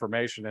more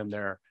information in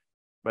there,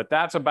 but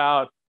that's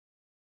about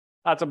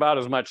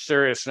as much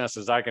seriousness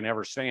as I can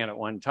ever stand at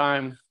one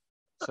time.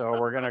 So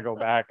we're going to go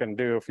back and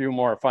do a few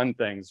more fun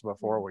things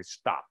before we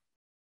stop.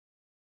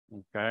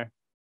 Okay.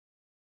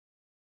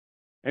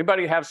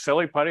 Anybody have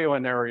silly putty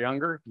when they were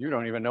younger? You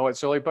don't even know what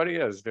silly putty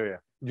is, do you?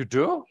 You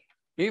do?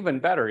 Even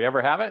better. You ever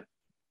have it?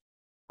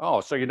 Oh,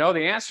 so you know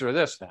the answer to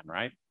this then,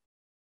 right?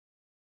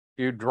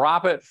 You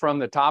drop it from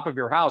the top of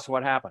your house,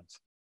 what happens?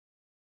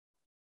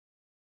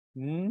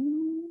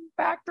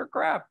 Fact or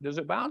crap? Does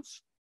it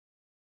bounce?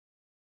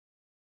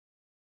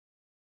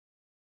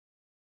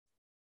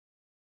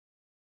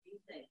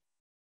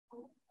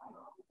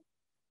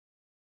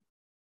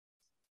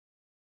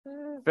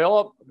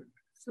 Philip?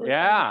 So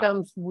yeah. it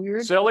becomes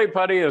weird. Silly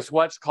putty is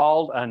what's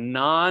called a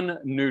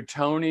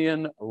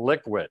non-Newtonian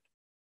liquid.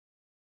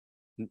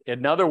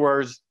 In other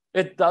words,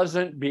 it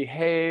doesn't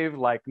behave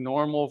like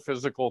normal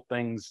physical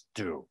things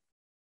do.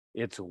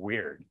 It's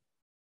weird.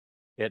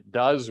 It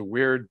does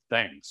weird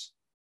things.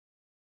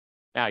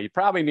 Now, you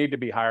probably need to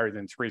be higher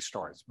than 3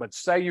 stories, but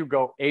say you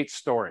go 8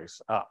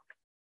 stories up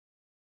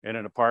in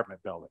an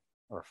apartment building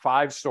or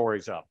 5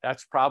 stories up.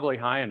 That's probably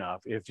high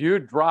enough. If you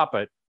drop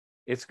it,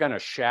 it's going to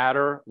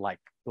shatter like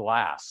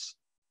glass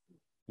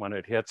when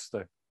it hits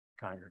the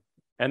concrete.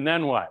 And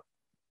then what?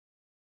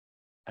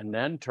 And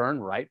then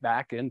turn right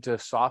back into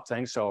soft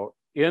things. So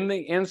in the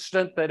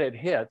instant that it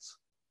hits,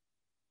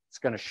 it's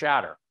going to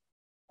shatter.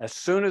 As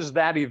soon as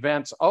that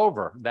event's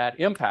over, that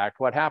impact,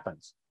 what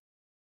happens?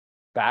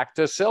 Back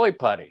to silly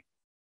putty.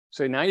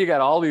 So now you got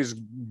all these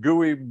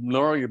gooey,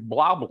 gnarly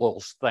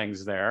blobles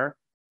things there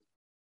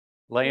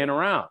laying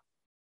around.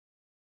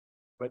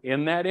 But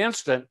in that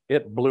instant,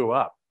 it blew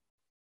up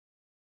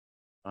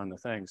on the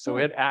thing. So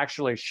it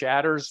actually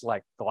shatters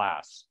like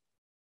glass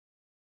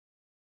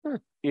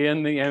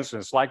in the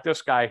instance, like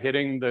this guy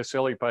hitting the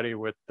silly putty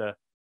with the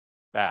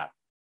bat.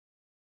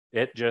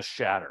 It just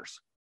shatters.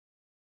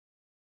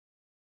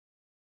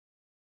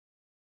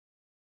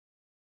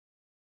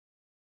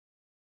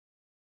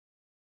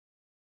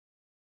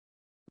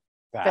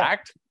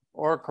 Fact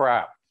or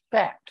crap?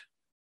 Fact.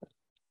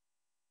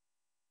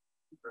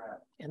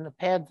 And the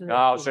pads.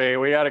 Oh, see,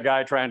 we got a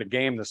guy trying to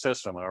game the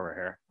system over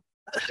here.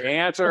 The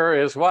answer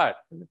is what?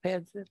 And the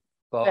pads.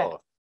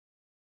 Both.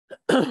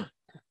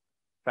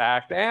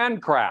 Fact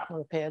and crap. On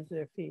the pads of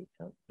their feet.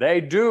 Huh?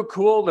 They do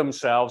cool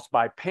themselves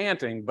by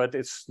panting, but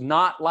it's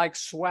not like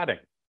sweating.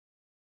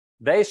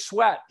 They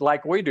sweat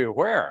like we do.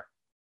 Where?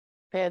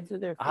 Pads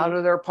of their feet. Out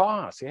of their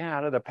paws. Yeah,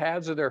 out of the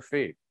pads of their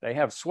feet. They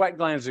have sweat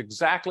glands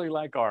exactly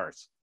like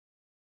ours.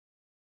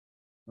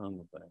 On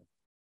the thing.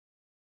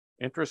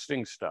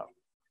 Interesting stuff.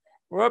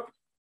 Whoop.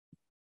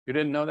 You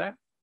didn't know that?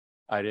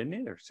 I didn't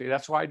either. See,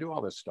 that's why I do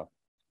all this stuff.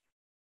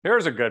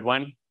 Here's a good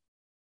one.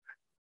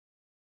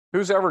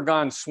 Who's ever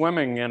gone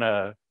swimming in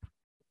a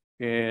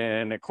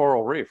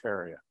coral reef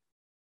area?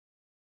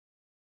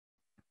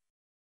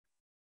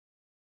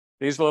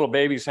 These little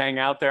babies hang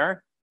out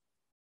there.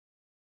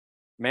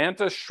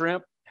 Mantis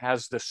shrimp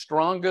has the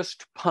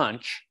strongest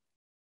punch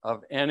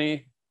of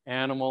any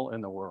animal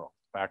in the world.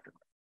 Factor.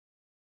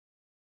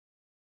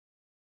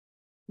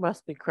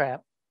 Must be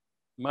crap.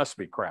 Must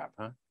be crap,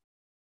 huh?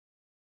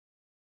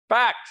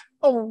 Fact.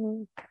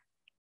 Oh.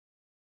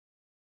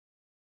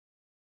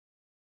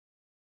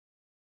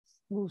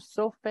 Moves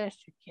so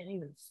fast you can't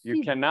even see.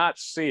 You cannot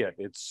see it.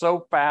 It's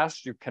so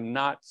fast you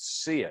cannot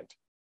see it.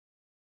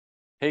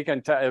 He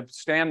can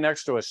stand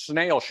next to a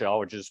snail shell,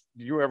 which is,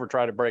 you ever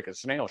try to break a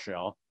snail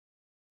shell,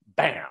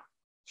 bam,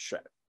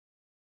 shut it.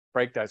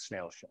 Break that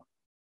snail shell.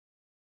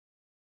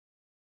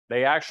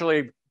 They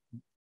actually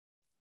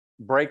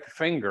break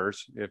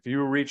fingers. If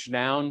you reach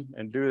down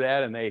and do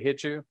that and they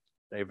hit you,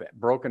 they've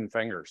broken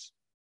fingers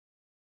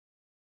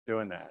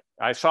doing that.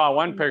 I saw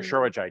one picture,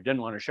 which I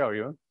didn't want to show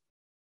you,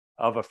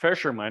 of a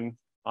fisherman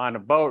on a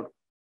boat,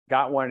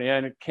 got one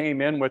in,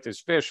 came in with his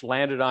fish,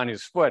 landed on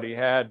his foot. He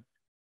had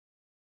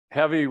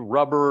heavy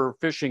rubber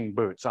fishing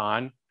boots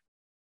on,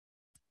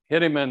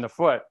 hit him in the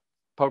foot,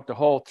 poked a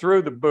hole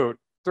through the boot,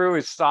 through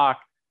his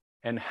sock,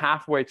 and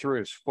halfway through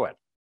his foot.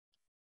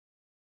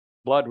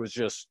 Blood was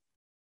just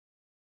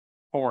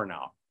pouring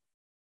out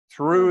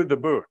through the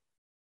boot.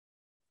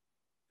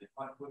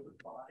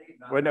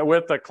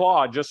 With the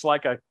claw, just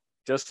like a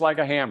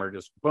hammer,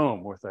 just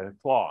boom with a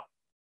claw.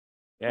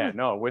 Yeah,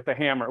 no, with the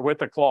hammer, with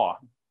the claw.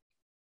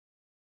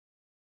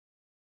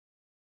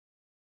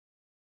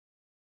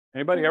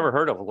 Anybody ever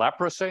heard of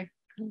leprosy?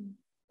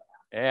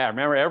 Yeah,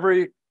 remember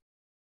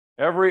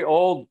every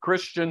old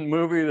Christian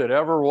movie that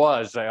ever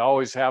was, they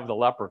always have the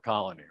leper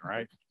colony,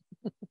 right?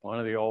 One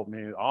of the old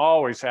movies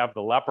always have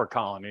the leper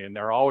colony, and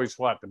they're always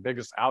what? The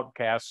biggest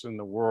outcasts in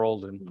the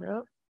world, and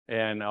Yep.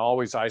 and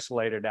always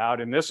isolated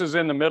out. And this is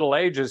in the Middle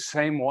Ages,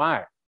 same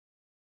way.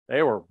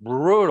 They were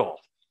brutal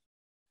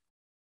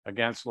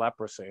against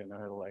leprosy in the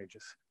Middle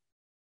Ages.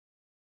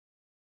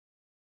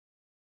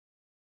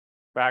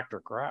 Fact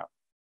or crap?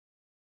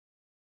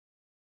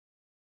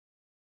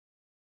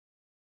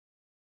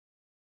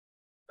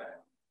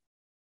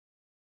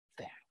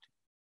 Fact.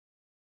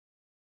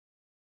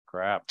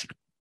 Crap.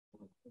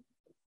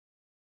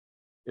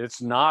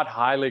 It's not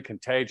highly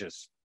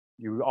contagious.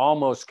 You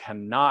almost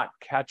cannot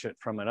catch it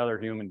from another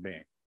human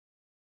being.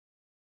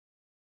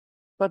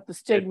 But the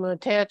stigma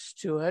attached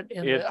to it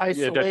and the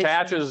isolation. It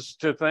attaches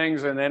to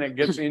things and then it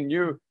gets in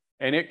you,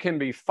 and it can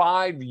be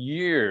 5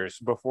 years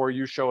before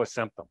you show a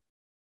symptom.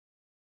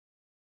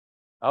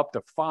 Up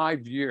to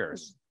 5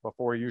 years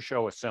before you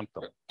show a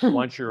symptom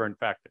once you're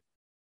infected.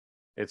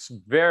 It's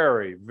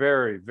very,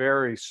 very,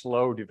 very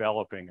slow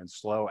developing and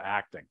slow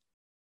acting.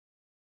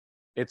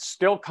 It's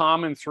still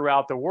common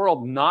throughout the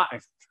world. Not,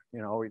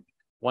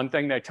 one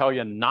thing they tell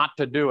you not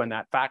to do in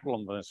that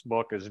Factfulness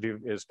book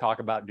is talk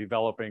about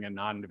developing and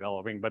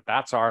non-developing, but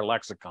that's our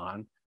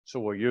lexicon, so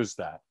we'll use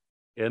that.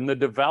 In the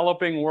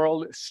developing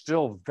world, it's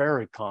still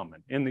very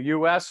common. In the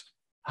US,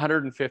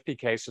 150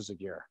 cases a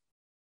year.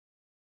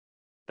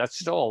 That's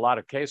still a lot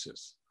of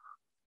cases.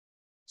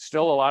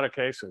 Still a lot of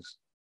cases.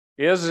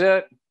 Is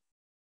it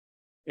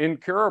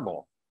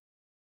incurable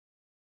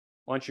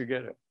once you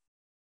get it?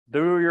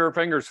 Do your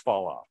fingers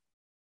fall off?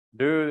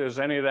 Does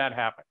any of that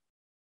happen?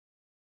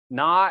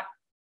 Not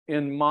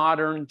in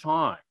modern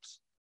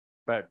times,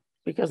 but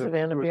because of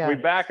antibiotics.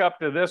 We back up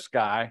to this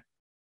guy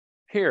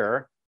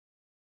here.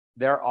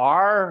 There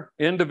are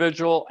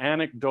individual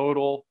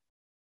anecdotal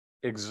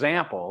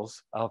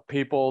examples of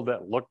people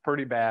that look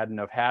pretty bad and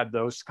have had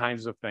those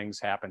kinds of things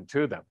happen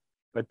to them.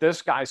 But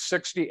this guy's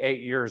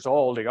 68 years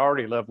old. He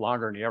already lived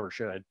longer than he ever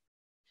should.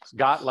 He's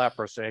got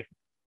leprosy,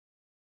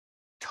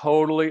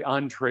 totally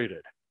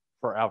untreated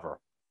forever.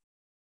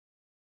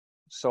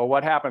 So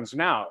what happens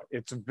now?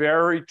 It's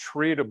very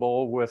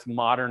treatable with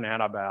modern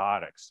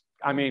antibiotics.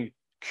 I mean,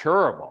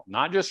 curable,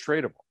 not just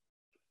treatable.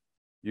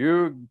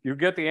 You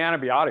get the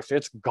antibiotics,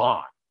 it's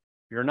gone.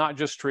 You're not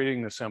just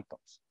treating the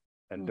symptoms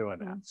and doing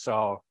that.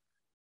 So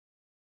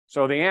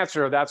the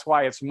answer, that's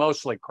why it's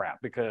mostly crap,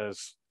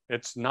 because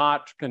it's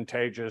not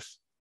contagious,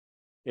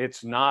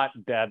 it's not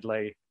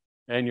deadly,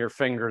 and your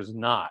finger's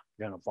not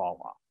gonna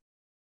fall off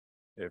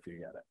if you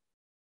get it.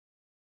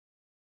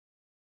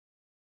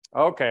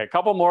 Okay, a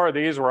couple more of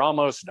these, we're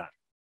almost done.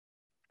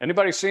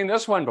 Anybody seen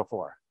this one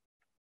before?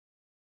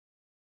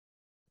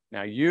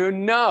 Now,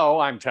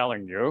 I'm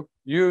telling you,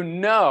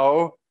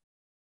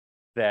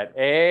 that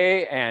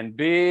A and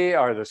B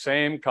are the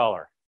same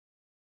color.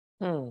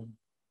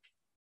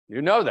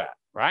 You know that,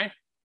 right?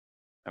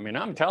 I mean,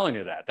 I'm telling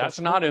you that.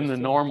 That's not in the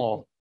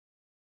normal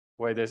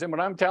way they say, but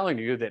I'm telling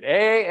you that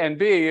A and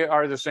B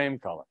are the same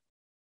color.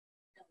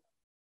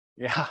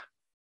 Yeah,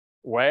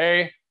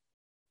 way.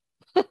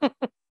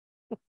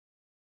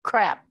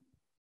 Crap.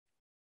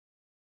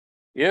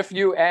 If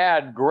you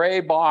add gray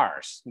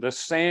bars, the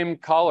same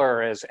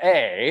color as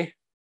A,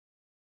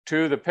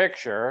 to the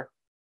picture,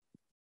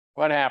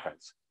 what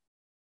happens?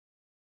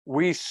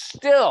 We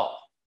still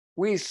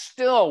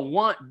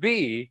want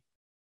B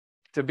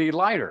to be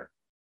lighter,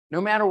 no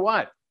matter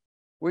what.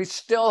 We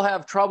still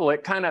have trouble.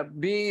 It kind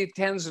of, B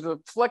tends to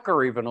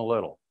flicker even a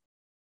little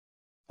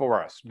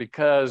for us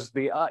because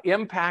the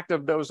impact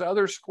of those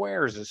other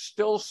squares is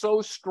still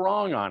so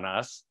strong on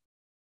us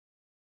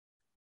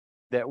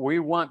that we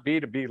want B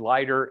to be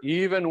lighter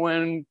even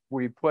when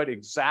we put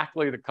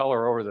exactly the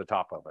color over the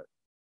top of it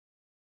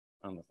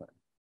on the thing.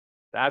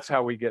 That's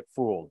how we get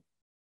fooled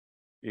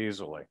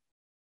easily.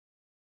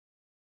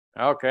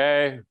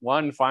 Okay,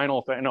 one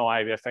final thing. No,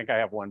 I think I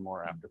have one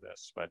more after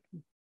this, but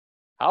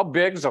how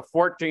big's a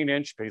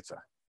 14-inch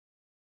pizza?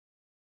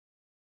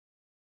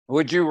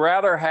 Would you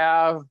rather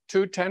have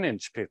two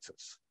 10-inch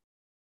pizzas?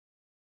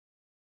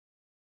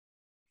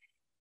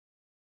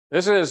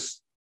 This is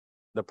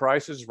The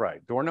Price is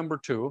Right. Door number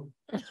 2.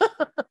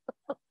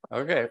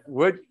 Okay,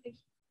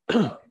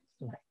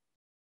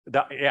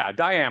 yeah,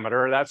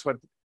 diameter, that's what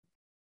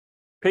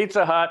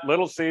Pizza Hut,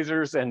 Little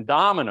Caesars, and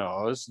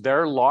Domino's,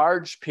 their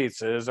large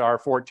pizzas are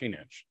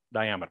 14-inch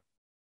diameter.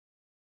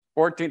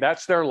 14,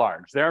 that's their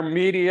large. Their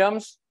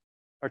mediums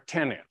are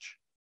 10-inch.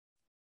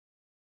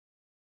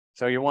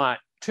 So you want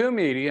 2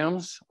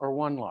 mediums or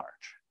 1 large?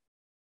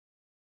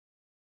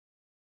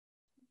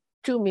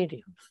 2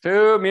 mediums.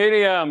 2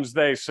 mediums,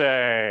 they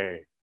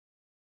say.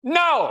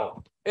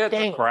 No, it's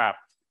Dang. crap.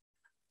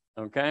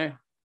 Okay.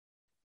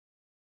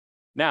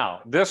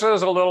 Now, this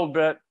is a little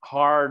bit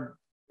hard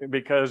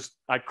because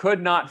I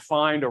could not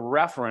find a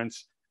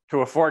reference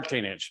to a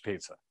 14-inch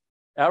pizza.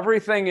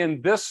 Everything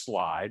in this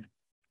slide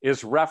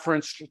is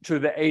referenced to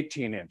the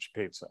 18-inch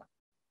pizza,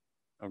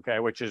 okay,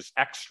 which is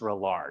extra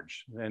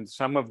large. And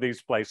some of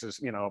these places,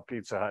 you know,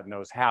 Pizza Hut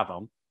knows have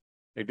them.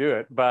 They do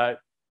it, but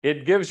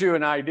it gives you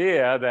an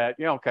idea that,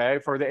 you know, okay,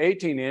 for the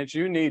 18-inch,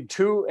 you need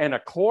 2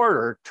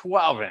 1/4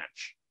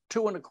 12-inch,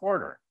 2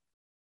 1/4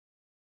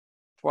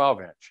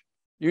 12-inch.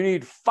 You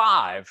need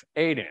 5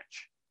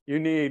 8-inch. You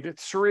need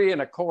 3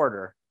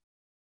 1/4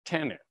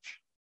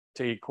 10-inch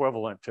to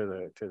equivalent to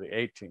the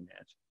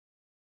 18-inch.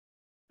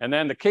 And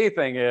then the key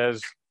thing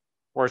is,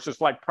 or it's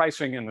just like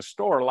pricing in the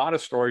store. A lot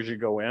of stores you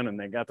go in and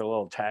they got the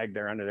little tag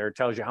there under there. It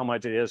tells you how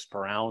much it is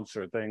per ounce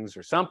or things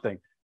or something.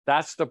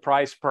 That's the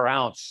price per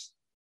ounce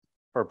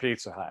for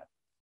Pizza Hut.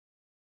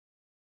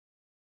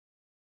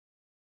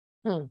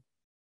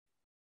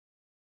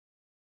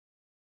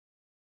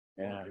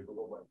 Yeah.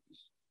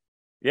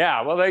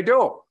 Yeah, well, they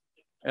do,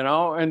 you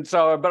know, and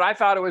so, but I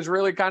thought it was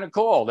really kind of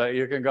cool that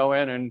you can go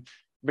in and,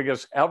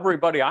 because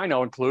everybody I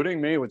know, including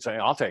me, would say,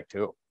 I'll take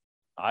 2.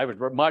 I would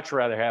much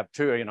rather have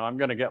 2, you know, I'm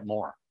going to get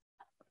more.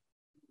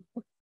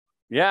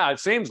 Yeah, it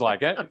seems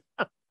like it.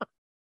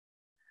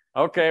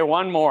 Okay,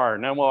 one more,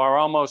 and then we're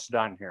almost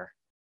done here.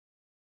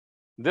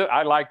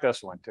 I like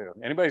this one too.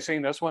 Anybody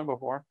seen this one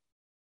before?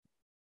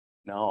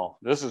 No,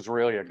 this is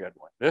really a good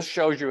one. This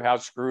shows you how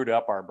screwed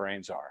up our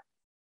brains are.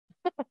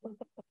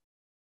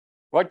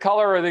 What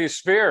color are these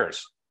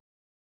spheres?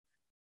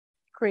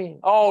 Cream.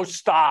 Oh,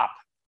 stop.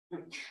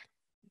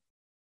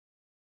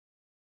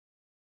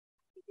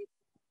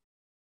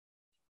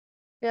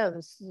 Yeah,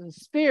 the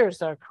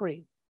spheres are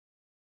cream.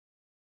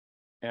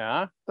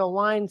 Yeah. The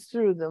lines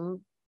through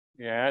them.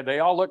 Yeah, they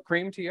all look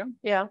cream to you?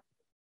 Yeah.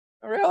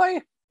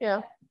 Really?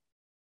 Yeah.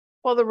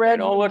 Well, the red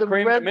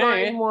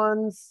line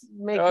ones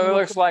make it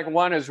looks like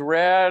one is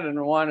red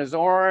and one is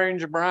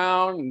orange,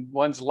 brown, and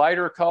one's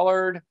lighter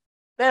colored.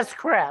 That's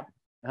crap.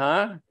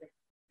 Huh?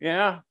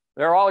 Yeah,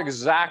 they're all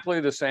exactly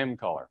the same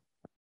color.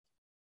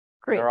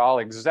 Cream. They're all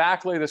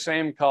exactly the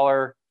same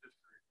color.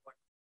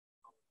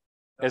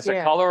 It's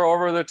a color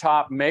over the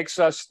top makes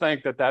us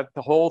think that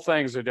the whole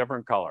thing's a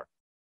different color.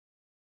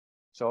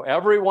 So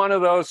every one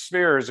of those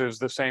spheres is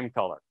the same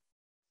color.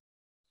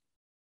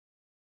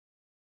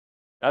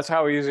 That's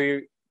how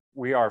easy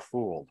we are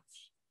fooled.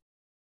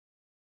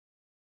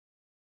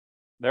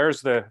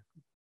 There's the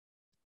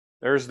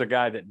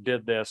guy that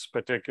did this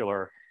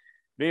particular.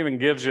 It even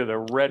gives you the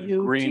red,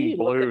 green,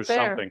 blue,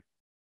 something.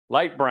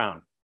 Light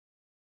brown.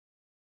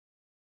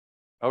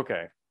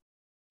 Okay.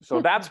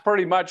 So that's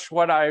pretty much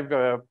what I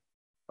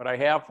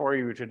have for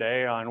you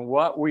today on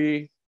what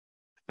we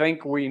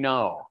think we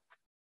know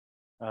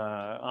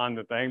on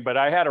the thing. But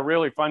I had a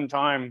really fun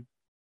time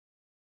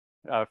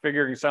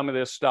figuring some of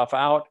this stuff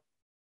out.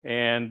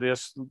 And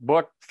this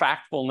book,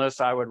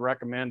 Factfulness, I would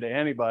recommend to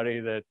anybody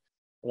that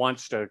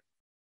wants to.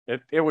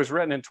 It was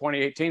written in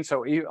 2018,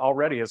 so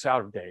already it's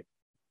out of date.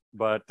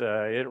 But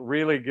it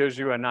really gives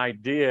you an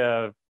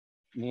idea,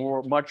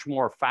 much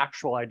more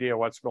factual idea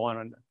what's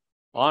going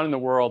on in the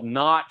world,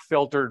 not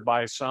filtered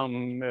by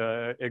some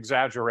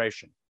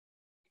exaggeration.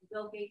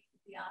 Bill Gates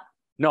is the author.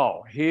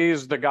 No,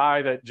 he's the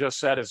guy that just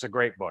said it's a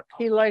great book.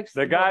 He likes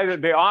The guy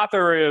that the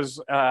author is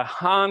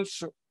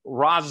Hans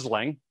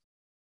Rosling.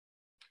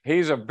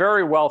 He's a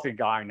very wealthy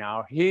guy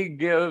now. He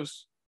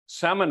gives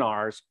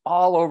seminars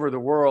all over the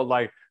world,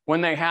 like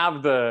when they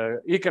have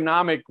the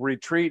economic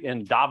retreat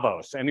in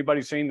Davos.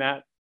 Anybody seen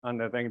that on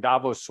the thing?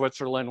 Davos,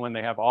 Switzerland, when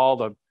they have all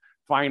the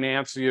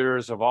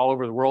financiers of all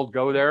over the world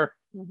go there.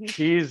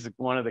 He's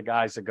one of the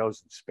guys that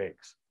goes and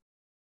speaks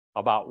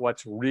about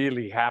what's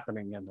really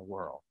happening in the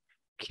world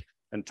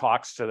and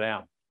talks to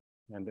them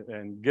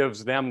and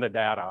gives them the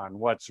data on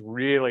what's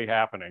really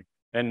happening.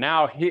 And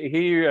now his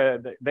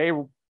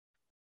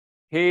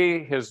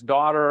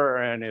daughter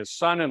and his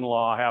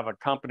son-in-law have a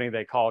company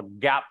they call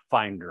Gap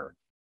Finder.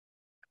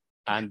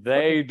 And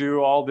they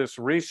do all this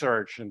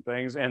research and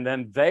things, and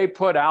then they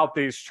put out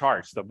these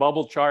charts, the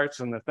bubble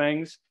charts and the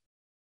things.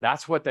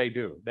 That's what they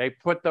do. They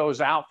put those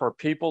out for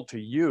people to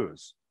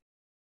use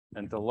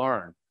and to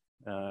learn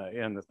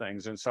in the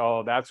things. And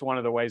so that's one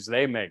of the ways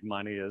they make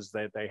money, is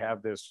that they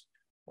have this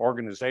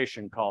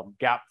organization called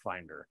Gap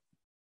Finder,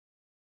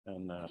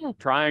 and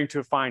trying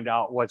to find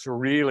out what's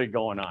really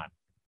going on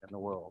in the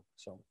world.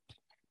 So,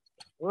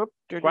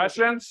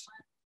 questions?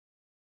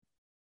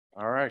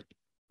 All right.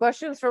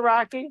 Questions for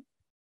Rocky?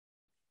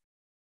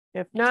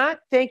 If not,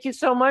 thank you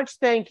so much.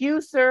 Thank you,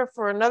 sir,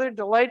 for another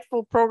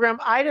delightful program.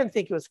 I didn't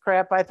think it was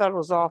crap. I thought it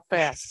was all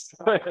fast.